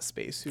aren't in that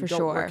space, who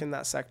don't work in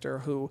that sector,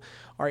 who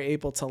are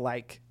able to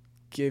like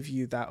give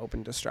you that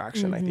open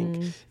distraction. I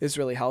think is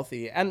really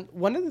healthy. And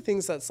one of the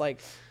things that's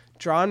like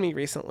drawn me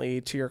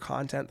recently to your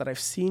content that I've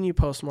seen you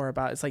post more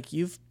about is like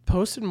you've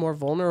posted more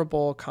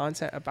vulnerable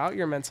content about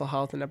your mental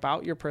health and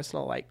about your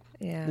personal like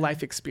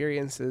life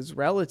experiences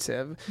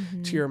relative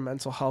to your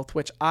mental health,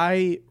 which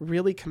I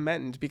really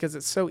commend, because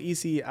it's so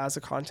easy as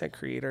a content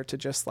creator to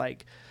just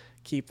like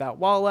keep that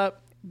wall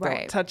up,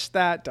 don't touch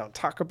that, don't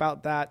talk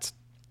about that,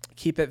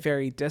 keep it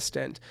very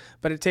distant.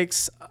 But it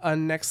takes a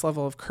next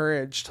level of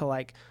courage to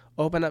like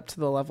open up to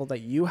the level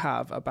that you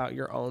have about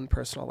your own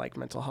personal like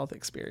mental health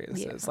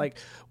experiences. Like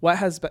what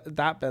has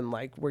that been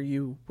like? Were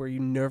you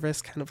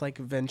nervous kind of like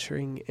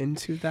venturing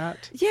into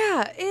that?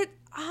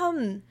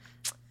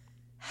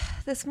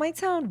 This might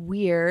sound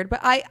weird, but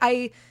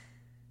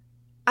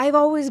I've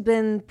always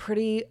been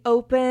pretty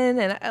open,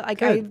 and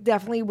like I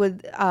definitely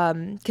would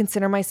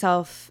consider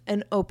myself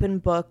an open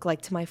book,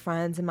 like to my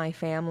friends and my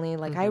family.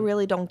 Like I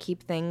really don't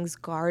keep things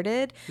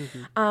guarded.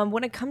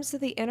 When it comes to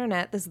the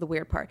internet, this is the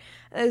weird part.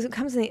 As it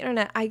comes to the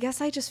internet, I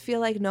guess I just feel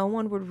like no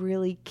one would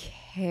really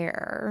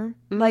care.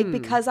 Like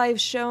because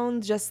I've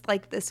shown just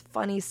like this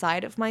funny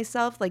side of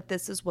myself. Like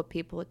this is what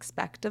people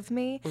expect of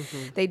me.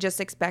 They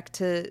just expect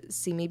to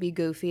see me be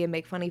goofy and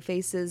make funny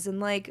faces, and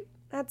like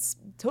that's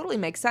totally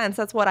makes sense.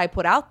 That's what I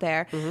put out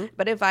there.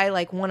 But if I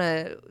like want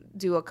to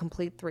do a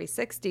complete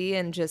 360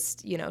 and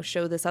just, you know,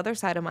 show this other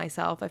side of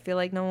myself, I feel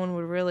like no one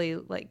would really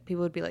like,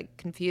 people would be like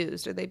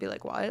confused, or they'd be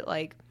like, what?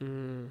 Like,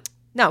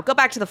 no, go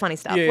back to the funny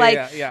stuff.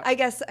 I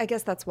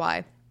guess that's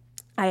why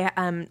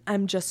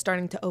I'm just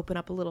starting to open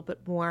up a little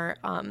bit more.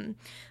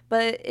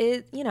 But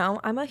it, you know,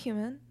 I'm a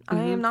human.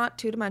 I am not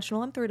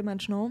 2-dimensional. I'm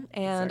 3-dimensional,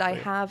 and I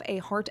have a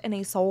heart and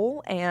a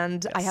soul,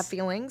 and I have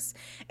feelings,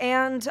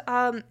 and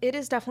it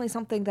is definitely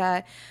something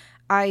that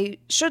I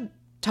should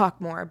talk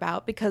more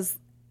about, because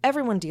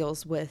everyone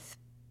deals with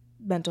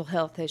mental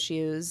health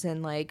issues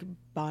and like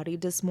body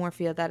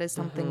dysmorphia. That is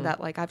something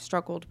that like I've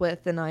struggled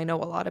with, and I know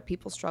a lot of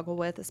people struggle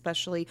with,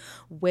 especially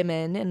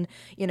women and,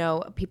 you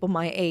know, people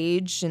my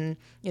age, and,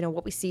 you know,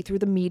 what we see through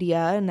the media.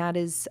 And that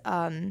is,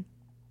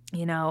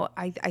 you know,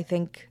 I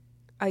think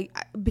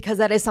because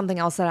that is something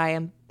else that I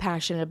am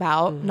passionate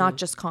about, not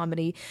just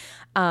comedy.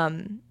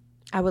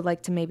 I would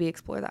like to maybe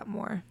explore that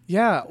more.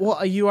 Yeah.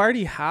 Well, you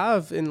already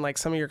have in like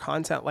some of your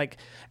content, like,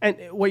 and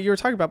what you were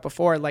talking about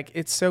before, like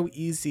it's so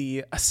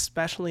easy,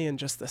 especially in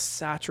just the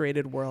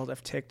saturated world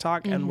of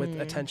TikTok and with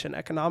attention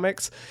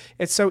economics,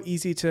 it's so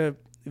easy to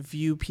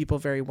view people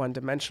very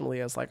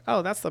one-dimensionally as like,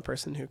 oh, that's the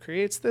person who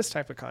creates this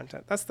type of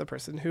content. That's the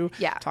person who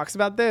talks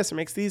about this or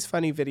makes these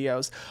funny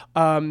videos.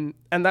 And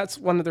that's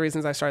one of the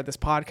reasons I started this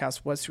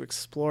podcast, was to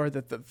explore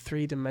the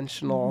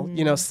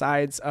three-dimensional,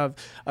 sides of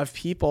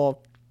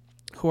people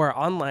who are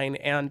online.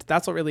 And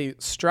that's what really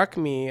struck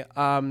me.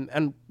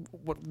 And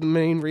the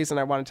main reason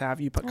I wanted to have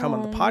you come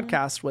on the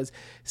podcast was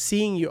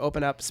seeing you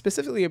open up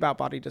specifically about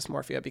body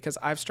dysmorphia, because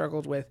I've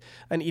struggled with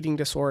an eating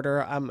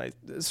disorder. I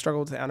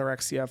struggled with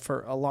anorexia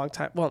for a long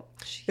time. Well,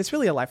 it's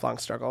really a lifelong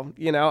struggle,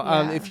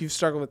 if you've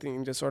struggled with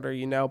eating disorder,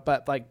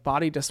 but like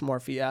body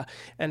dysmorphia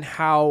and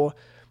how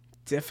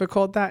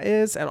difficult that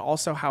is. And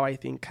also how I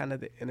think kind of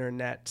the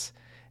internet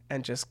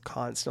and just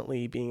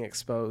constantly being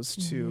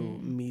exposed to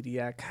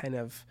media kind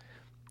of,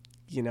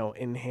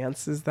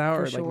 enhances that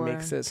or like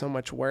makes it so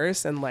much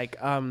worse. And like,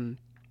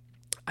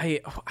 I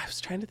was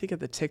trying to think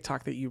of the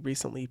TikTok that you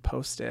recently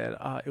posted.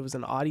 It was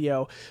an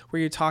audio where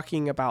you're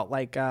talking about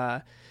like,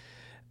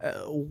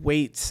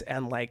 weight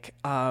and like,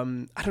 I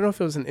don't know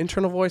if it was an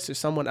internal voice or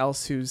someone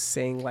else who's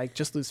saying like,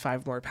 just lose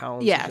 5 more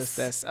pounds. Or just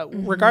this,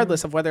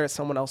 regardless of whether it's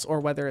someone else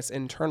or whether it's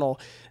internal,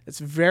 it's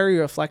very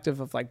reflective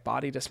of like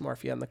body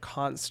dysmorphia and the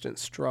constant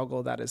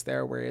struggle that is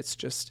there, where it's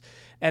just,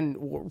 and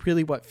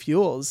really what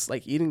fuels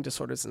like eating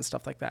disorders and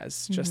stuff like that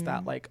is just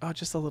that like, oh,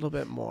 just a little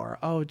bit more.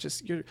 Oh,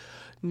 just, you're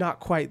not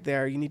quite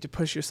there. You need to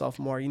push yourself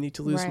more. You need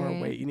to lose more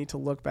weight. You need to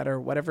look better,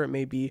 whatever it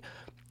may be.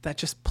 That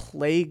just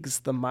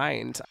plagues the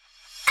mind.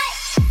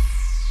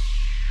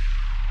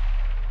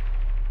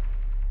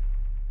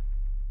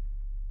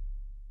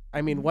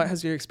 I mean, what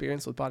has your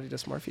experience with body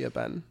dysmorphia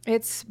been?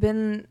 It's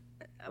been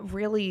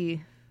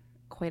really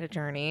quite a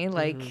journey,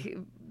 like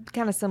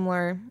kind of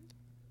similar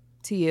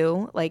to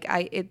you. Like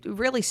it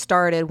really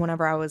started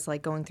whenever I was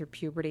like going through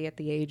puberty at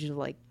the age of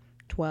like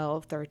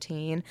 12,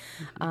 13,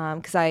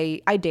 because I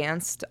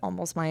danced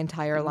almost my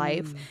entire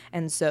life.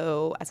 And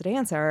so as a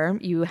dancer,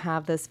 you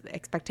have this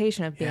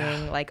expectation of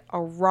being like a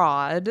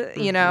rod,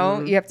 you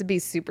have to be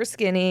super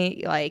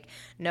skinny, like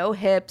no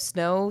hips,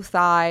 no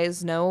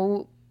thighs,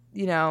 no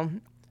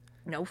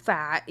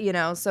fat,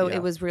 so it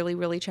was really,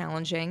 really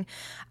challenging.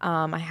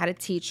 I had a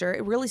teacher.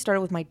 It really started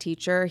with my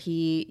teacher.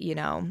 He,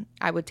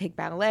 I would take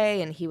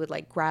ballet and he would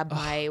like grab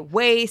my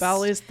waist.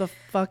 Ballet's the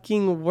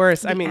fucking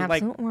worst. I mean,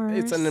 like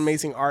it's an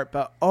amazing art,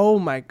 but oh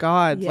my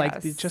God,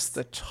 like just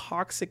the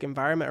toxic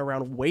environment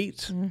around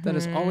weight that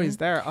is always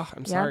there. Oh,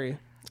 I'm sorry.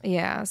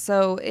 Yeah.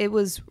 So it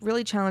was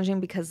really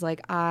challenging because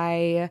like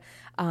I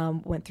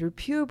went through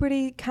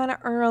puberty kind of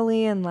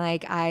early, and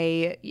like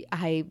I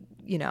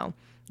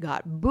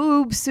got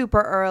boobs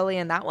super early,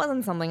 and that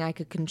wasn't something I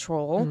could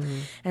control.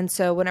 And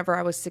so whenever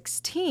I was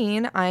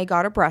 16, I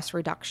got a breast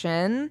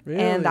reduction.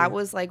 And that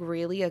was like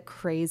really a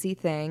crazy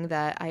thing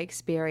that I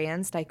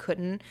experienced. I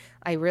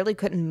really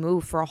couldn't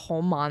move for a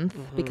whole month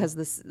because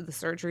the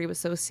surgery was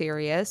so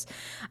serious.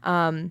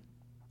 And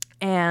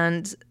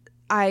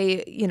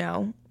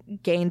I,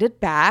 gained it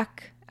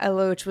back,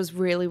 which was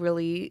really,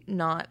 really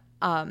not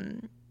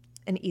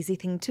an easy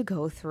thing to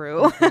go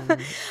through,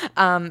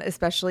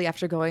 especially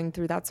after going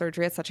through that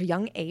surgery at such a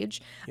young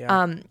age.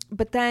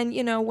 But then,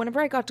 whenever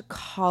I got to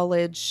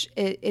college,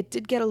 it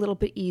did get a little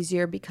bit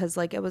easier because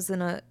like I was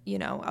I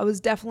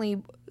was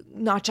definitely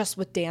not just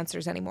with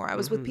dancers anymore. I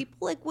was with people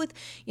like with,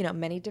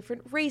 many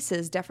different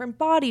races, different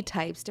body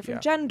types,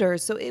 different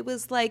genders. So it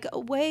was like a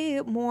way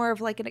more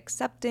of like an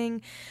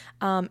accepting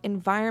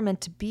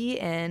environment to be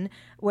in,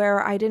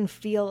 where I didn't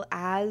feel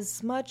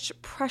as much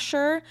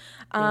pressure.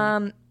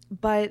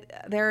 But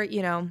there,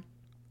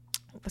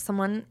 was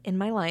someone in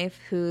my life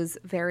who's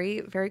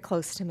very, very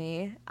close to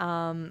me.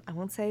 I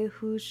won't say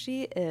who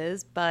she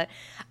is, but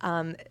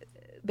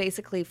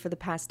basically for the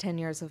past 10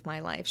 years of my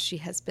life, she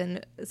has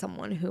been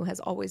someone who has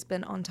always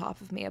been on top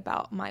of me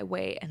about my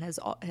weight and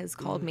has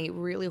called me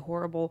really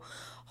horrible,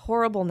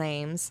 horrible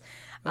names.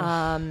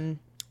 And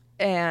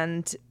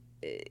it's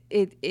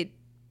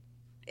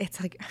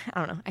like, I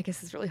don't know, I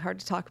guess it's really hard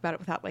to talk about it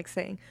without like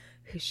saying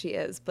who she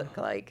is, but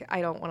like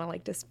I don't want to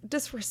like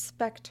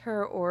disrespect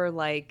her, or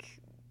like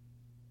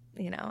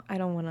I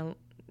don't want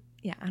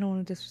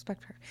to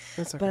disrespect her.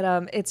 That's okay.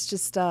 But it's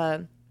just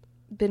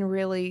been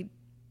really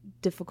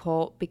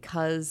difficult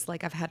because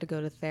like I've had to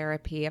go to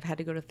therapy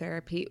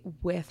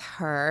with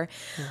her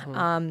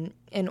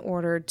in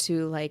order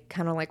to like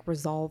kind of like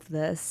resolve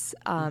this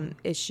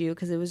issue,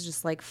 because it was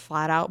just like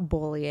flat out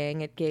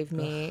bullying. It gave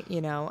me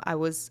I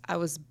was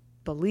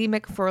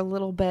bulimic for a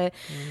little bit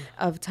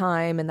of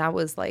time, and that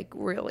was like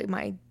really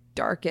my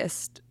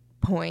darkest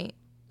point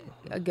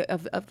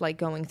of like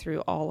going through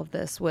all of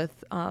this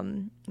with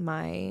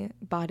my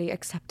body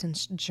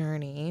acceptance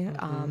journey.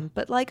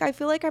 But like I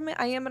feel like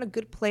I am in a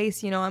good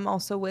place. I'm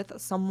also with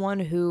someone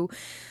who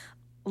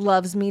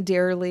loves me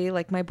dearly,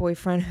 like my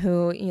boyfriend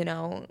who, you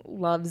know,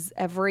 loves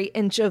every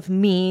inch of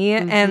me.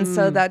 And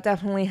so that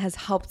definitely has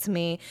helped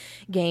me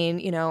gain,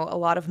 you know, a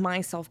lot of my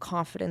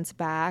self-confidence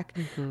back.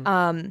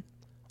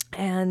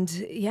 And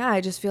yeah,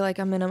 I just feel like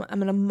I'm in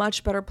a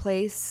much better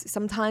place.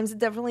 Sometimes it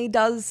definitely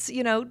does,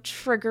 you know,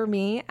 trigger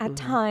me at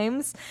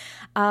times.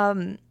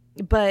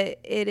 But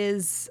it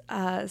is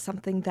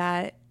something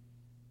that,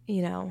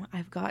 you know,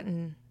 I've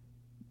gotten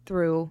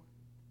through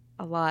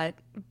a lot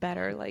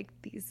better like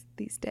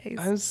these days.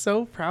 I'm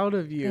so proud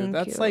of you. Thank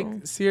That's you.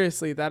 like,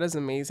 seriously, that is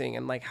amazing.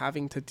 And like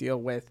having to deal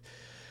with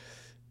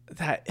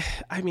that,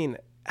 I mean,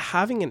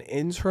 having an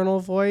internal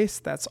voice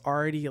that's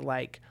already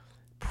like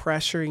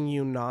pressuring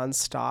you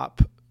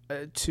nonstop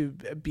to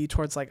be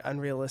towards like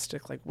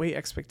unrealistic like weight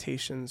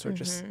expectations or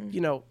just, you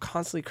know,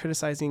 constantly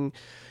criticizing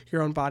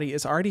your own body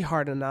is already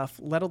hard enough,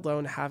 let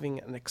alone having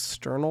an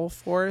external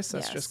force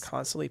that's just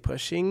constantly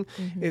pushing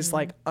is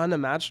like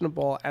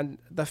unimaginable. And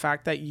the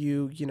fact that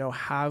you know,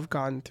 have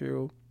gone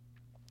through,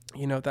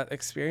 you know, that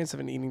experience of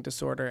an eating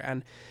disorder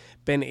and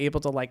been able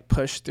to like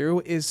push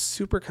through is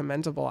super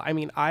commendable. I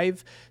mean,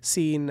 I've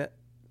seen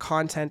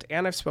content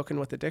and I've spoken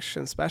with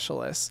addiction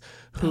specialists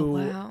who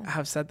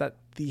have said that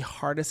the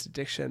hardest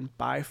addiction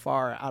by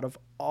far out of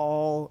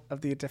all of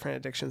the different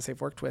addictions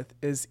they've worked with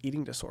is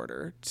eating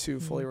disorder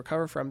to fully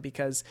recover from,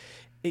 because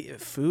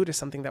food is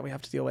something that we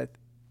have to deal with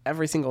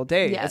every single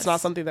day. It's not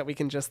something that we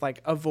can just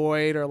like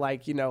avoid or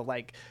like, you know,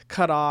 like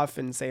cut off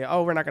and say,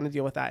 oh, we're not going to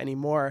deal with that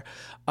anymore.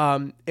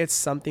 It's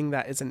something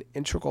that is an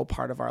integral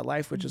part of our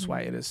life, which is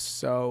why it is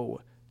so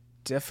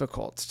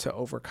difficult to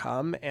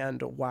overcome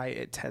and why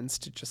it tends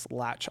to just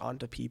latch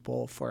onto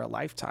people for a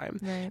lifetime.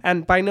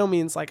 And by no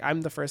means, like,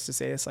 I'm the first to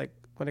say this, like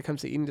when it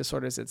comes to eating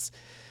disorders, it's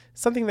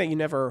something that you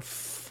never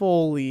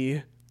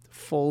fully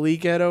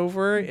get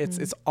over.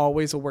 It's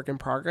always a work in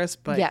progress,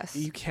 but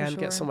you can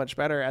get so much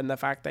better. And the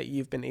fact that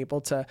you've been able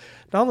to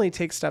not only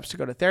take steps to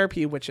go to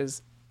therapy, which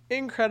is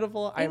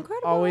incredible. I'm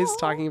always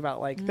talking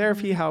about like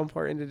therapy, how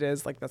important it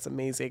is. Like, that's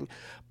amazing.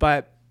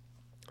 But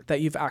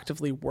that you've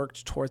actively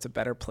worked towards a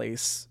better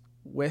place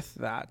with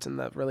that, and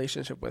the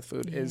relationship with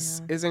food is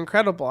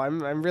incredible.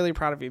 I'm really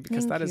proud of you,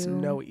 because that is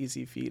no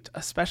easy feat,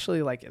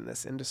 especially like in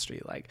this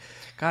industry. Like,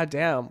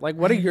 goddamn, like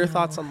what are your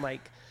thoughts on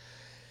like,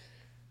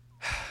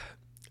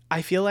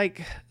 I feel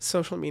like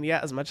social media,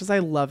 as much as I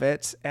love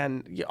it,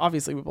 and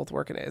obviously we both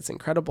work in it, it's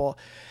incredible.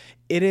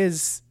 It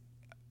is,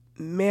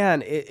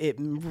 man, it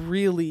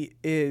really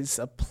is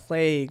a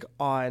plague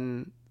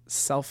on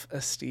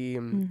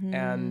self-esteem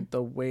and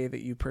the way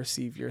that you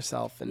perceive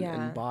yourself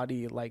and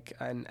body, like,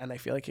 and I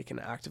feel like it can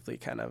actively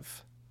kind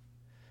of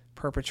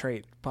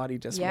perpetrate body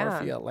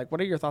dysmorphia. Like, what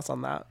are your thoughts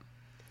on that?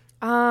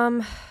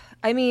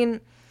 I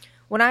mean,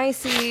 when I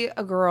see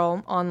a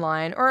girl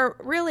online, or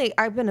really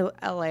I've been to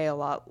LA a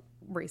lot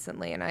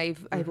recently, and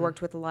I've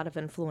worked with a lot of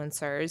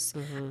influencers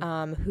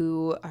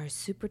who are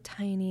super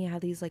tiny,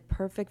 have these like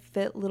perfect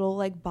fit little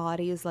like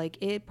bodies. Like,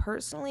 it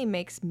personally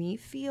makes me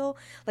feel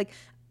like,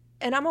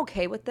 and I'm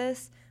okay with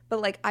this,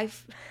 but like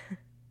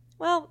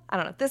well, I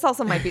don't know. This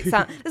also might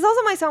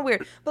sound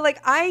weird, but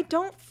like I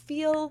don't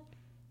feel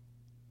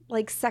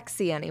like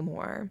sexy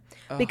anymore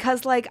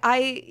because like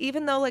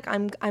even though like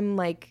I'm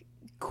like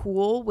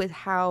cool with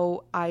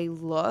how I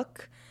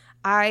look,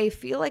 I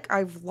feel like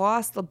I've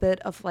lost a bit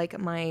of like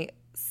my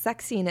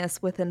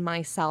sexiness within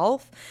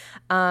myself.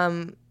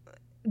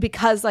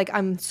 Because like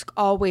I'm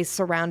always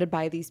surrounded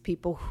by these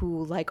people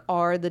who like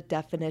are the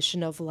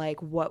definition of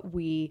like what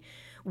we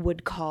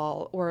would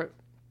call, or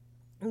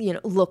you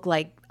know, look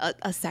like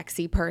a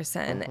sexy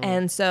person.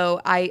 And so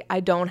I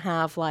don't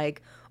have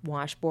like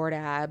washboard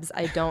abs.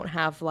 I don't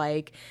have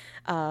like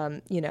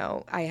you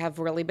know, I have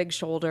really big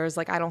shoulders.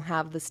 Like, I don't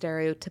have the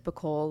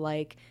stereotypical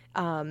like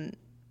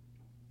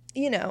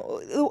you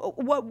know,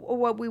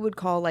 what we would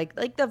call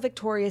like the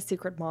Victoria's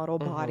Secret model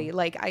body.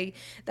 Like,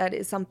 that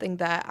is something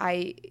that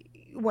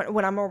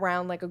when I'm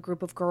around like a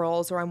group of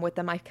girls or I'm with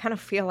them, I kind of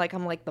feel like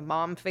I'm like the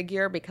mom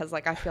figure, because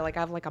like I feel like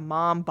I have like a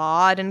mom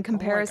bod in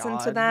comparison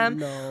to them.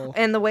 No.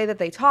 And the way that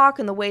they talk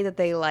and the way that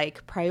they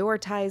like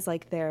prioritize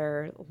like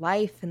their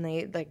life, and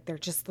they're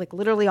just like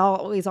literally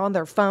always on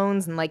their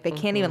phones, and like they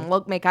can't even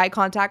make eye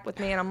contact with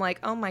me, and I'm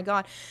like, oh my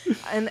God.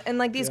 And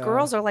like these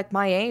girls are like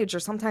my age or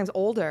sometimes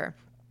older.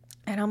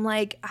 And I'm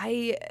like,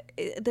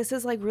 this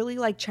is like really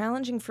like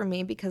challenging for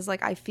me, because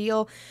like I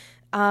feel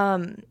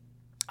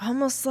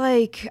almost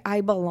like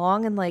I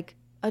belong in like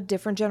a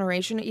different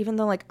generation, even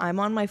though like I'm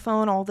on my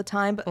phone all the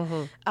time, but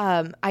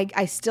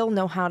I still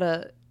know how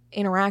to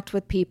interact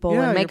with people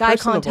and make eye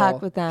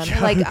contact with them.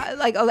 Like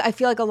I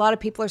feel like a lot of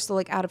people are still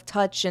like out of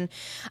touch, and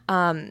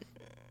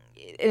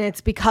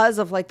it's because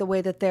of like the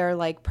way that they're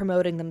like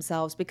promoting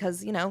themselves,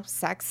 because you know,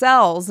 sex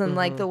sells, and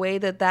like the way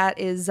that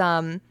is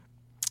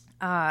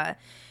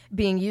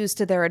being used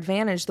to their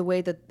advantage, the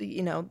way that,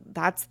 you know,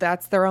 that's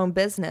their own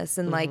business.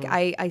 And like,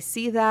 I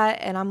see that,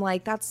 and I'm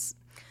like,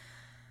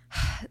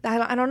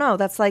 I don't know.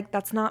 That's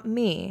not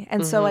me.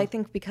 And so I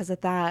think because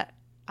of that,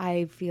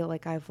 I feel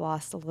like I've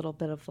lost a little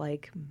bit of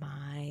like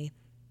my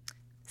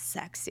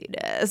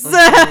sexiness.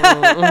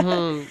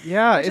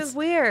 Yeah, Which is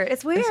weird.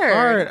 It's weird.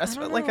 It's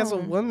hard, like as a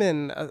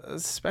woman,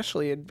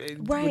 especially. It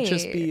would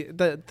just be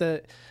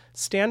the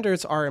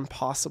standards are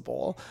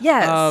impossible.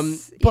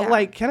 Yes. But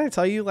like, can I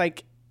tell you,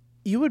 like,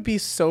 you would be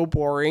so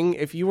boring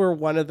if you were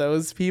one of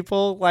those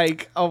people.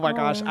 Like, oh my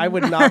gosh, I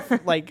would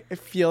not like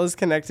feel as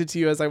connected to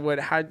you as I would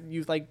had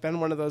you like been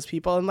one of those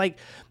people. And like,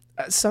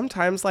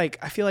 sometimes like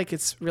I feel like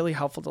it's really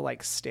helpful to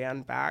like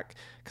stand back,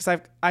 because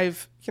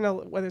I've you know,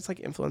 whether it's like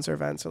influencer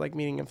events or like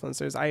meeting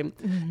influencers, I'm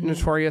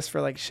notorious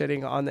for like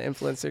shitting on the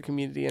influencer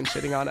community and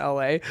shitting on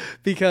LA,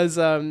 because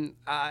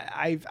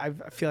I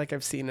feel like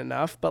I've seen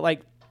enough. But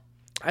like,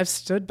 I've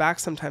stood back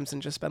sometimes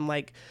and just been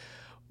like,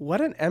 what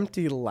an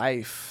empty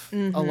life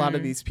a lot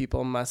of these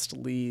people must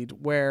lead,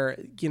 where,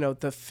 you know,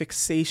 the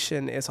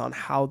fixation is on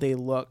how they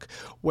look,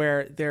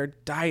 where their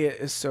diet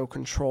is so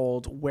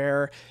controlled,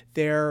 where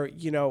they're,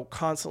 you know,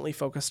 constantly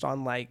focused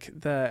on like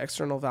the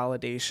external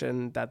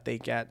validation that they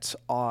get,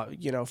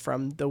 you know,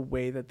 from the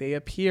way that they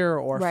appear,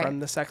 or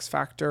from the sex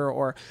factor,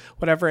 or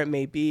whatever it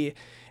may be.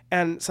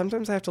 And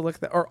sometimes I have to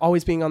look at or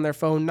always being on their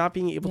phone, not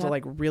being able to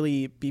like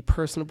really be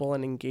personable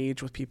and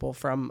engage with people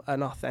from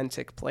an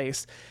authentic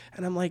place.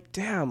 And I'm like,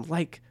 damn,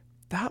 like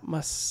that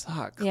must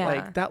suck. Yeah.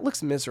 Like that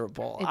looks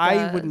miserable. It I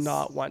does. would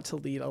not want to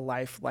lead a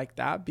life like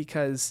that,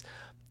 because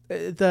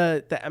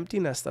the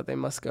emptiness that they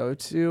must go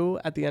to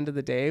at the end of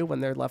the day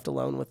when they're left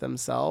alone with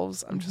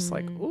themselves, I'm just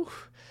like, ooh.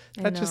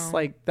 That just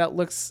like, that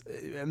looks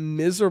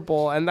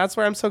miserable. And that's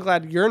where I'm so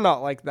glad you're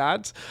not like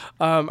that.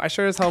 I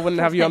sure as hell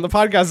wouldn't have you on the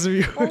podcast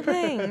if you Well,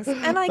 thanks.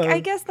 And like,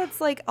 I guess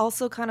that's like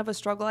also kind of a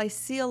struggle. I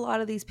see a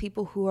lot of these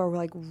people who are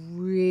like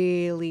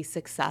really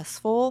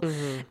successful.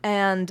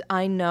 And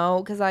I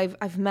know, because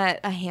I've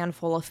met a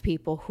handful of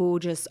people who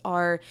just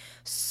are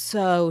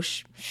so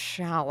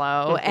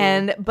shallow,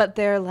 but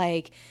they're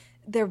like,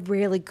 they're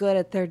really good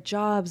at their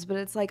jobs. But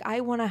it's like, I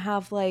want to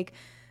have like,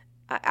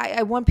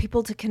 I want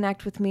people to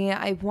connect with me.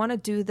 I want to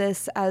do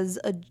this as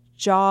a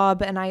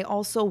job, and I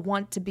also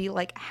want to be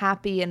like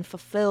happy and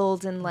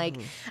fulfilled, and like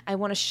I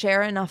want to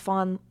share enough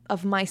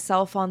of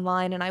myself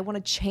online, and I want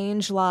to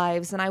change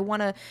lives, and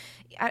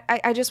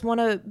I just want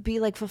to be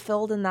like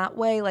fulfilled in that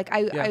way. Like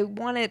I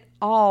want it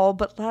all,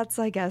 but that's,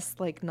 I guess,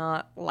 like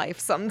not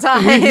life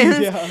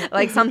sometimes.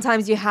 Like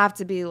sometimes you have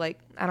to be like,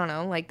 I don't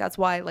know, like that's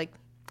why, like,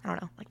 I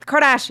don't know, like the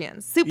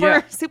Kardashians,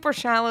 super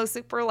shallow,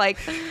 super like,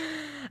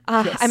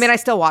 I mean, I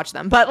still watch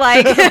them, but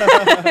like,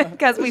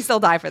 because we still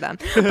die for them.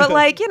 But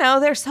like, you know,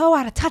 they're so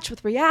out of touch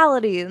with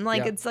reality, and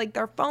like, it's like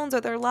their phones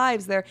are their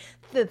lives. They're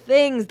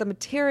the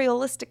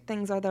materialistic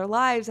things are their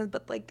lives, and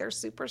but like they're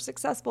super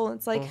successful. And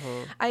it's like,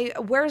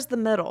 where's the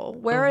middle?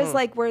 Where is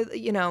like where,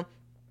 you know,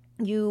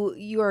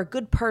 you are a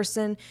good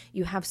person.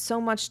 You have so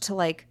much to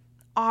like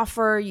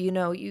offer, you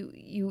know,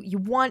 you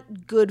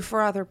want good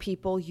for other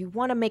people. You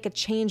want to make a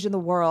change in the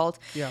world.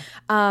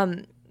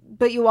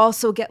 But you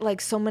also get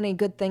like so many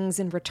good things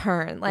in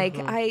return. Like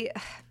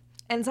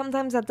and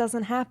sometimes that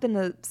doesn't happen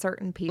to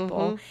certain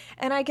people.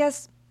 And I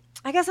guess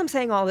I'm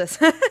saying all this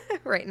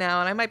right now,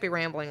 and I might be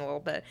rambling a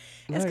little bit.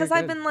 It's because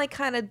I've been like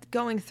kind of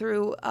going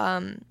through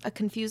a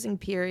confusing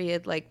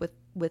period, like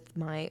with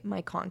my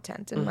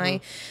content and my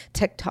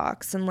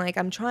TikToks, and like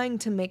I'm trying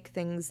to make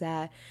things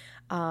that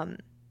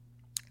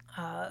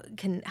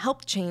can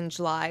help change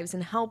lives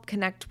and help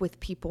connect with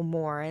people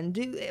more, and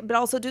but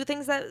also do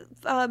things that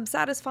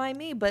satisfy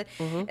me. But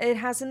it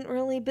hasn't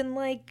really been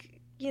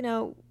like, you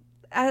know,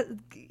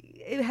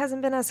 it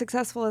hasn't been as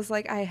successful as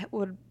like I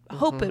would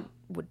hope it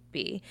would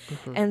be.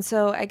 And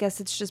so I guess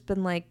it's just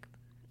been like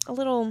a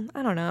little,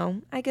 I don't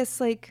know, I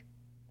guess like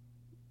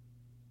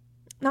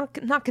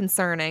not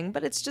concerning,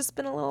 but it's just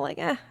been a little like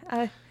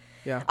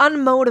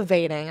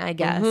unmotivating, I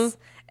guess.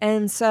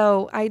 And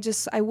so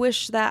I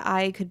wish that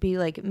I could be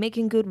like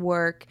making good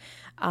work,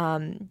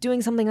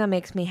 doing something that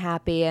makes me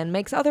happy and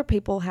makes other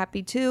people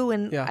happy too.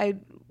 And I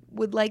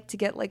would like to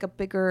get like a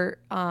bigger,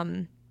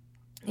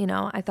 you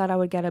know, I thought I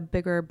would get a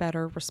bigger,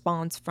 better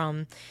response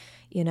from,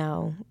 you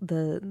know,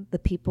 the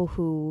people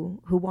who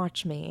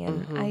watch me.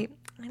 And I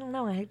don't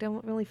know. I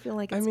don't really feel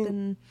like it's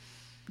been.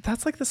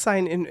 That's like the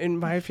sign, in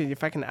my opinion,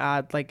 if I can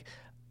add, like,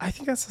 I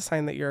think that's a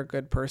sign that you're a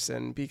good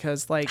person,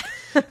 because like,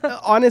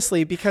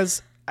 honestly,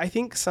 because I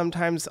think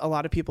sometimes a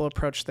lot of people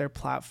approach their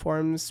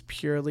platforms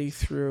purely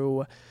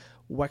through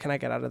what can I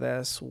get out of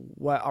this?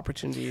 What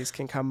opportunities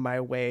can come my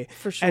way?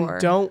 For sure.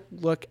 And don't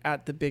look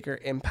at the bigger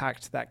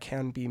impact that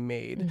can be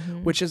made,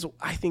 which is,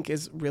 I think,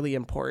 is really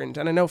important.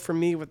 And I know for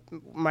me with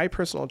my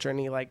personal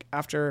journey, like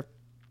after,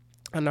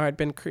 I know I'd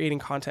been creating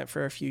content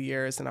for a few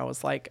years, and I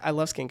was like, I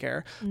love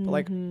skincare, but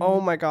like,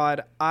 oh my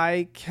God,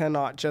 I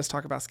cannot just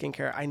talk about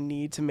skincare. I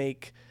need to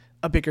make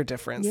a bigger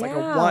difference. Like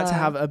I want to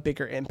have a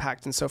bigger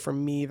impact. And so for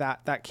me,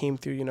 that came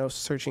through, you know,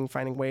 searching,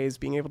 finding ways,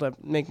 being able to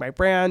make my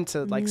brand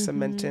to like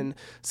cement in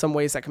some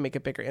ways that can make a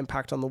bigger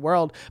impact on the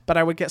world. But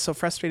I would get so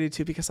frustrated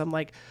too, because I'm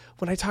like,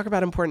 when I talk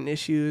about important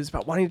issues,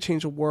 about wanting to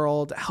change the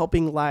world,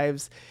 helping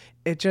lives,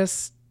 it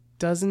just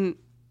doesn't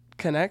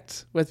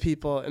connect with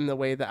people in the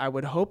way that I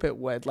would hope it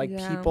would. Like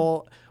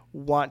people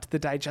want the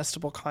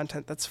digestible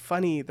content that's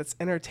funny, that's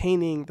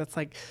entertaining, that's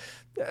like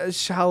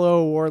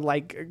shallow or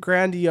like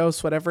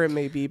grandiose, whatever it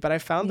may be. But I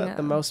found that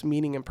the most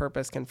meaning and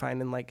purpose can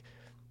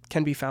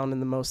be found in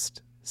the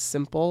most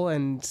simple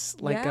and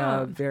like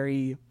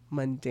very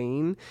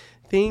mundane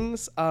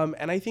things.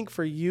 And I think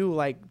for you,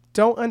 like,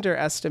 don't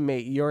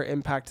underestimate your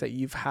impact that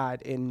you've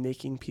had in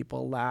making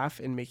people laugh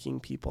and making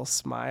people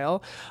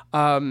smile.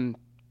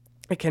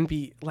 It can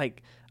be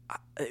like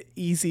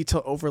easy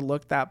to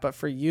overlook that, but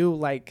for you,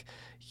 like,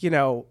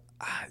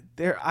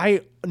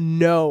 I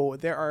know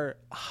there are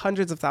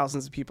hundreds of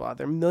thousands of people out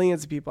there,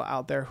 millions of people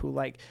out there who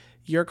like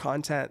your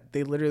content.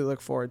 They literally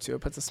look forward to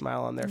it. Puts a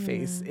smile on their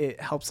face.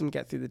 It helps them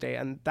get through the day,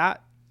 and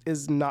that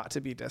is not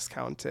to be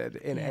discounted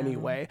in any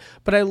way.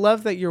 But I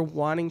love that you're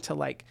wanting to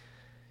like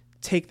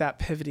take that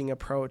pivoting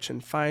approach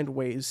and find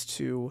ways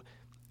to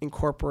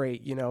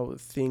incorporate,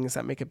 things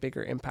that make a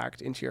bigger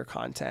impact into your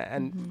content.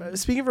 And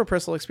speaking of a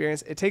personal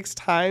experience, it takes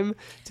time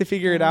to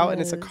figure it out.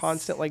 And it's a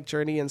constant like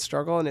journey and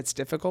struggle. And it's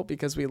difficult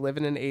because we live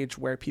in an age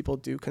where people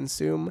do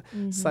consume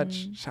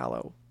such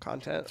shallow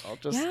content. I'll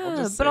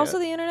just but also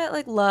the internet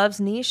like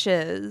loves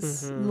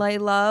niches. They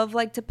love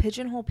like to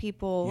pigeonhole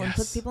people and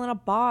put people in a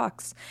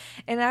box.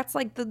 And that's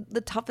like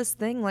the toughest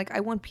thing. Like I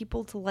want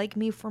people to like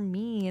me for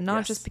me and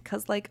not just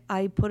because like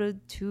I put a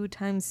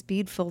 2x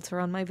speed filter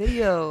on my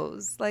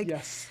videos. Like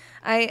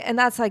and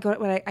that's like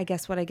what I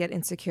guess what I get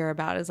insecure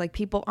about is like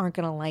people aren't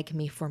going to like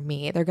me for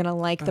me. They're going to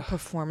like the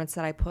performance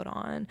that I put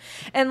on.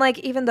 And like,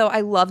 even though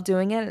I love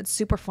doing it, it's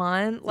super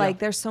fun. Like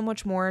there's so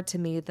much more to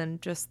me than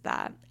just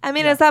that. I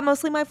mean, is that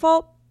mostly my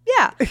fault?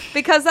 Yeah,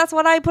 because that's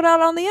what I put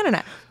out on the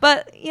internet.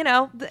 But,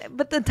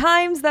 but the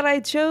times that I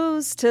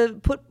chose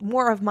to put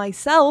more of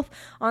myself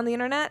on the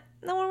internet,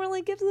 no one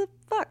really gives a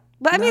fuck.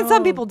 But I mean,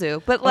 some people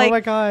do, but like, oh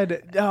my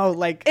God, no,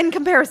 like in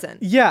comparison.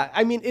 Yeah.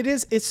 I mean,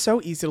 it's so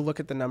easy to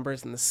look at the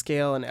numbers and the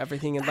scale and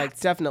everything. And like,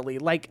 definitely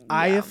like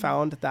I have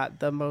found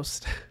that the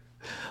most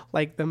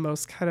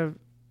kind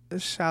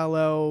of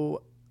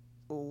shallow,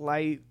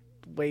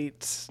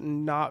 lightweight,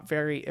 not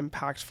very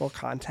impactful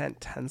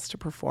content tends to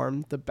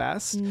perform the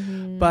best.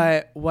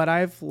 But what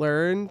I've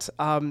learned,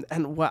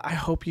 and what I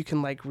hope you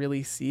can like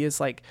really see is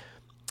like,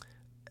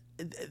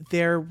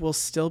 there will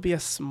still be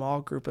a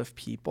small group of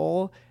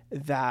people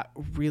that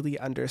really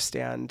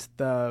understand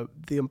the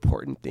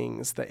important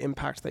things, the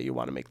impact that you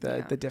want to make,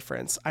 the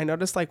difference. I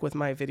noticed like with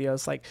my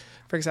videos, like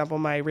for example,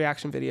 my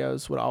reaction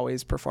videos would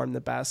always perform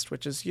the best,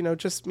 which is,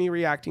 just me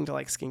reacting to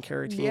like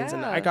skincare routines.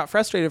 And I got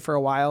frustrated for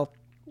a while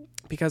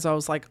because I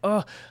was like,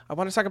 oh, I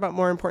want to talk about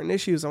more important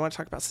issues. I want to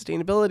talk about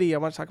sustainability. I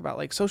want to talk about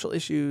like social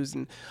issues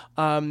and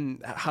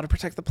how to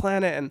protect the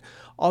planet and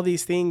all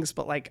these things.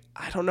 But like,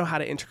 I don't know how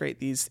to integrate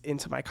these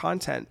into my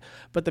content.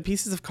 But the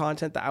pieces of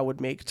content that I would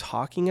make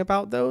talking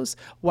about those,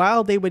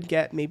 while they would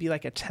get maybe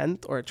like a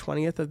 10th or a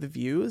 20th of the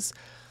views,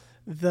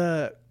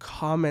 the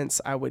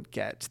comments I would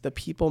get, the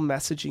people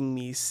messaging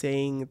me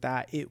saying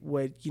that it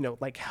would,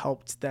 like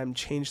helped them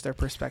change their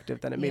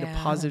perspective, that it made a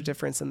positive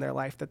difference in their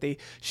life, that they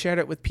shared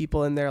it with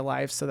people in their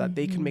life so that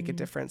they can make a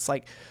difference.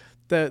 Like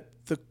the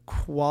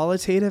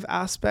qualitative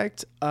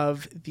aspect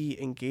of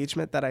the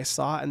engagement that I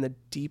saw and the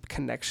deep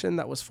connection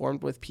that was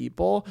formed with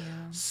people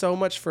so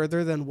much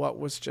further than what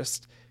was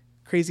just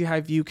crazy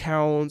high view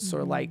counts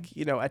or like,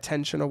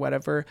 attention or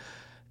whatever,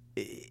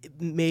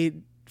 it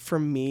made for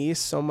me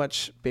so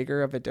much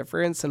bigger of a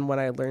difference. And when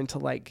I learned to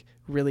like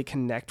really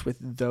connect with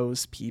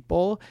those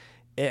people,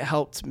 it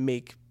helped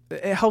me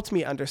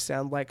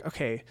understand like,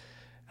 okay,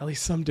 at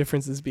least some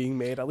difference is being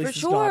made. At least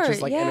it's not just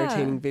like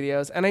entertaining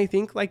videos. And I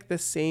think like the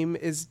same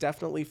is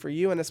definitely for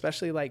you. And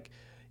especially like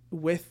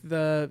with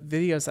the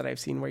videos that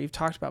I've seen where you've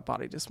talked about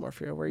body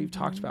dysmorphia, where you've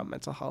talked about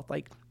mental health,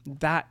 like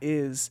that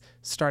is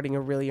starting a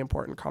really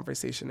important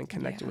conversation and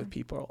connecting with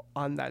people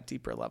on that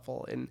deeper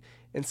level in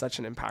such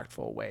an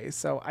impactful way.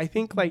 So I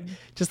think like,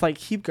 just like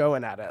keep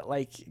going at it.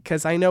 Like,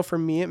 cause I know for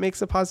me, it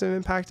makes a positive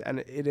impact and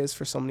it is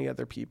for so many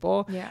other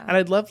people. Yeah. And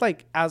I'd love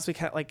like, as we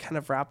kind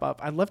of wrap up,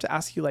 I'd love to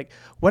ask you like,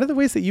 what are the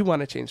ways that you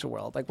want to change the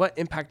world? Like what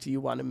impact do you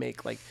want to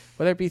make? Like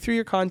whether it be through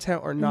your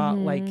content or not,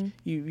 like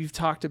you've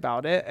talked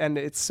about it and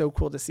it's so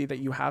cool to see that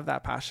you have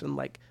that passion.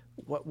 Like,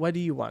 what do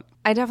you want?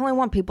 I definitely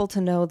want people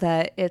to know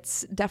that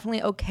it's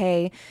definitely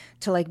okay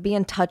to like be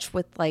in touch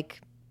with like,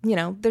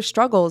 their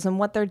struggles and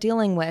what they're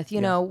dealing with,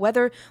 know,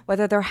 whether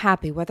they're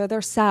happy, whether they're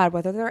sad,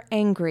 whether they're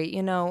angry,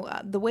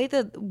 the way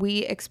that we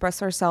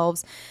express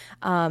ourselves.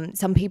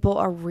 Some people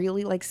are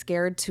really like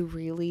scared to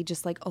really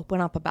just like open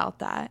up about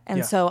that.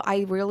 And so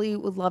I really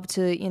would love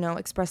to,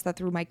 express that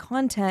through my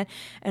content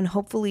and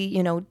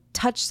hopefully,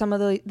 touch some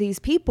of these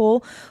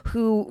people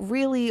who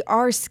really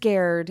are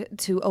scared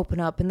to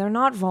open up and they're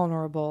not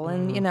vulnerable.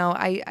 And,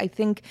 I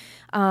think,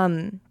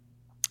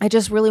 I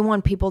just really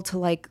want people to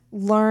like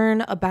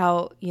learn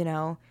about,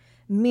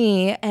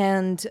 me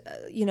and,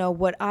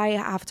 what I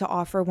have to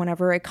offer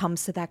whenever it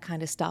comes to that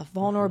kind of stuff,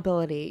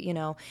 vulnerability,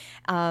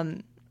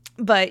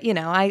 but,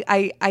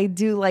 I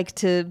do like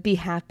to be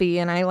happy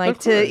and I like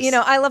to,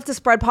 I love to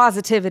spread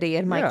positivity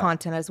in my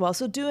content as well.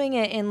 So doing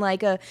it in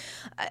like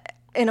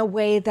in a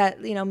way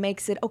that, you know,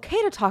 makes it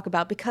okay to talk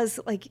about, because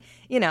like,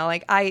 you know,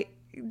 like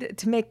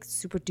to make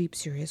super deep,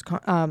 serious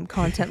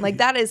content, like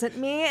that isn't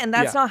me. And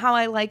that's not how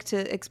I like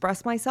to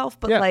express myself.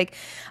 But like,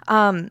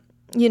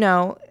 you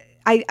know,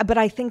 but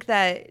I think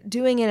that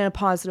doing it in a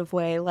positive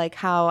way, like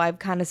how I've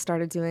kind of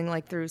started doing,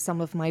 like through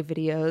some of my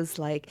videos,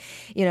 like,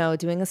 you know,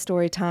 doing a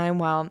story time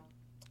while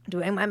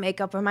doing my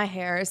makeup or my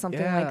hair or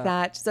something like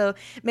that. So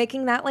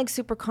making that like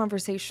super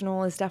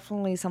conversational is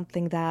definitely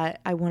something that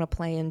I want to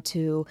play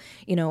into,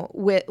 you know,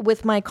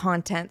 with my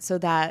content, so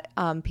that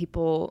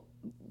people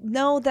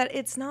know that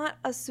it's not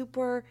a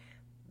super,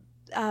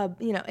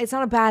 you know, it's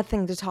not a bad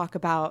thing to talk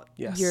about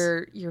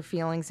your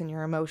feelings and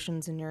your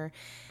emotions and your,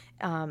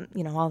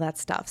 you know, all that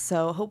stuff.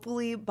 So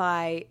hopefully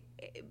by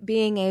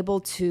being able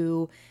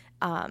to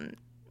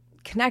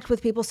connect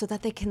with people so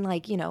that they can,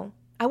 like, you know,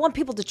 I want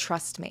people to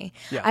trust me.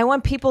 Yeah. I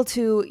want people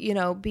to, you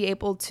know, be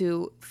able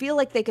to feel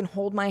like they can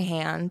hold my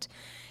hand,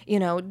 you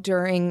know,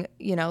 during,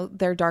 you know,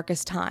 their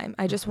darkest time.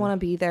 I just want to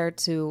be there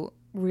to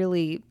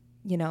really,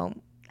 you know,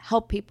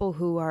 help people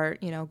who are,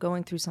 you know,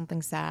 going through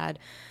something sad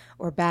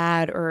or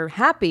bad or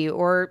happy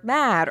or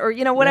mad or,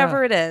 you know,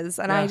 whatever it is.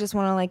 And I just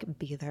want to like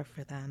be there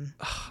for them.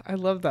 I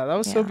love that. That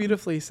was so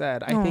beautifully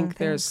said. I think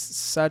there's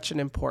such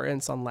an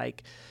importance on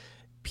like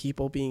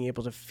people being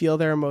able to feel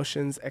their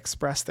emotions,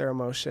 express their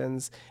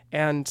emotions.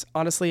 And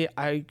honestly,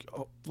 I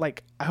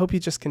hope you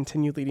just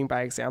continue leading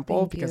by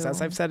example. Thank because you.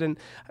 As I've said in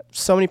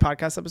so many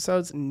podcast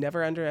episodes,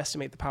 never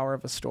underestimate the power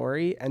of a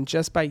story. And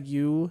just by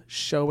you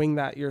showing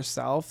that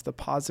yourself, the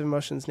positive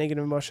emotions,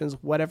 negative emotions,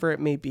 whatever it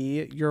may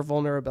be, your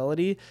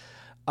vulnerability,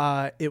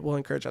 it will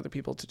encourage other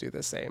people to do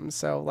the same.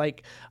 So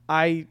like,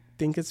 I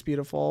think it's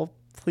beautiful.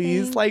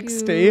 Please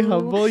stay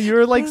humble.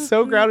 You're like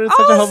so grounded and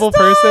such a humble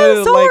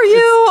person. So like, are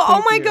you.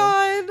 Oh my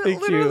God.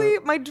 Thank Literally,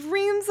 you. my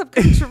dreams have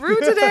come true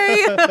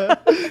today.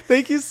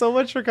 Thank you so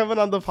much for coming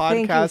on the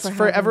podcast.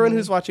 For everyone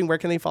who's watching, where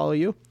can they follow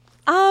you?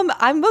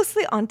 I'm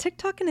mostly on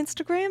TikTok and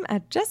Instagram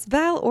at Jess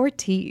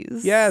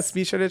Ortiz. Yes,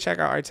 be sure to check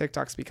out our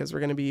TikToks because we're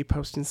going to be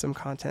posting some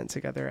content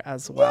together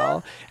as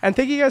well. Yeah. And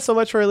thank you guys so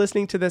much for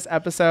listening to this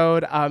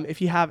episode.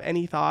 If you have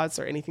any thoughts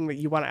or anything that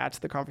you want to add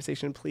to the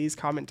conversation, please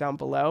comment down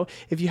below.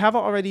 If you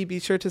haven't already, be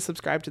sure to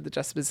subscribe to the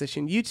Just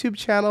Physician YouTube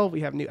channel.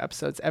 We have new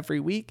episodes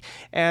every week,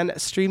 and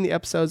stream the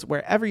episodes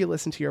wherever you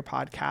listen to your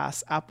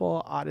podcasts,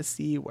 Apple,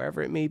 Odyssey,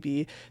 wherever it may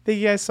be. Thank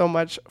you guys so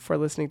much for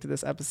listening to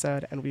this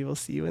episode, and we will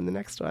see you in the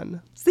next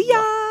one. See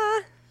ya!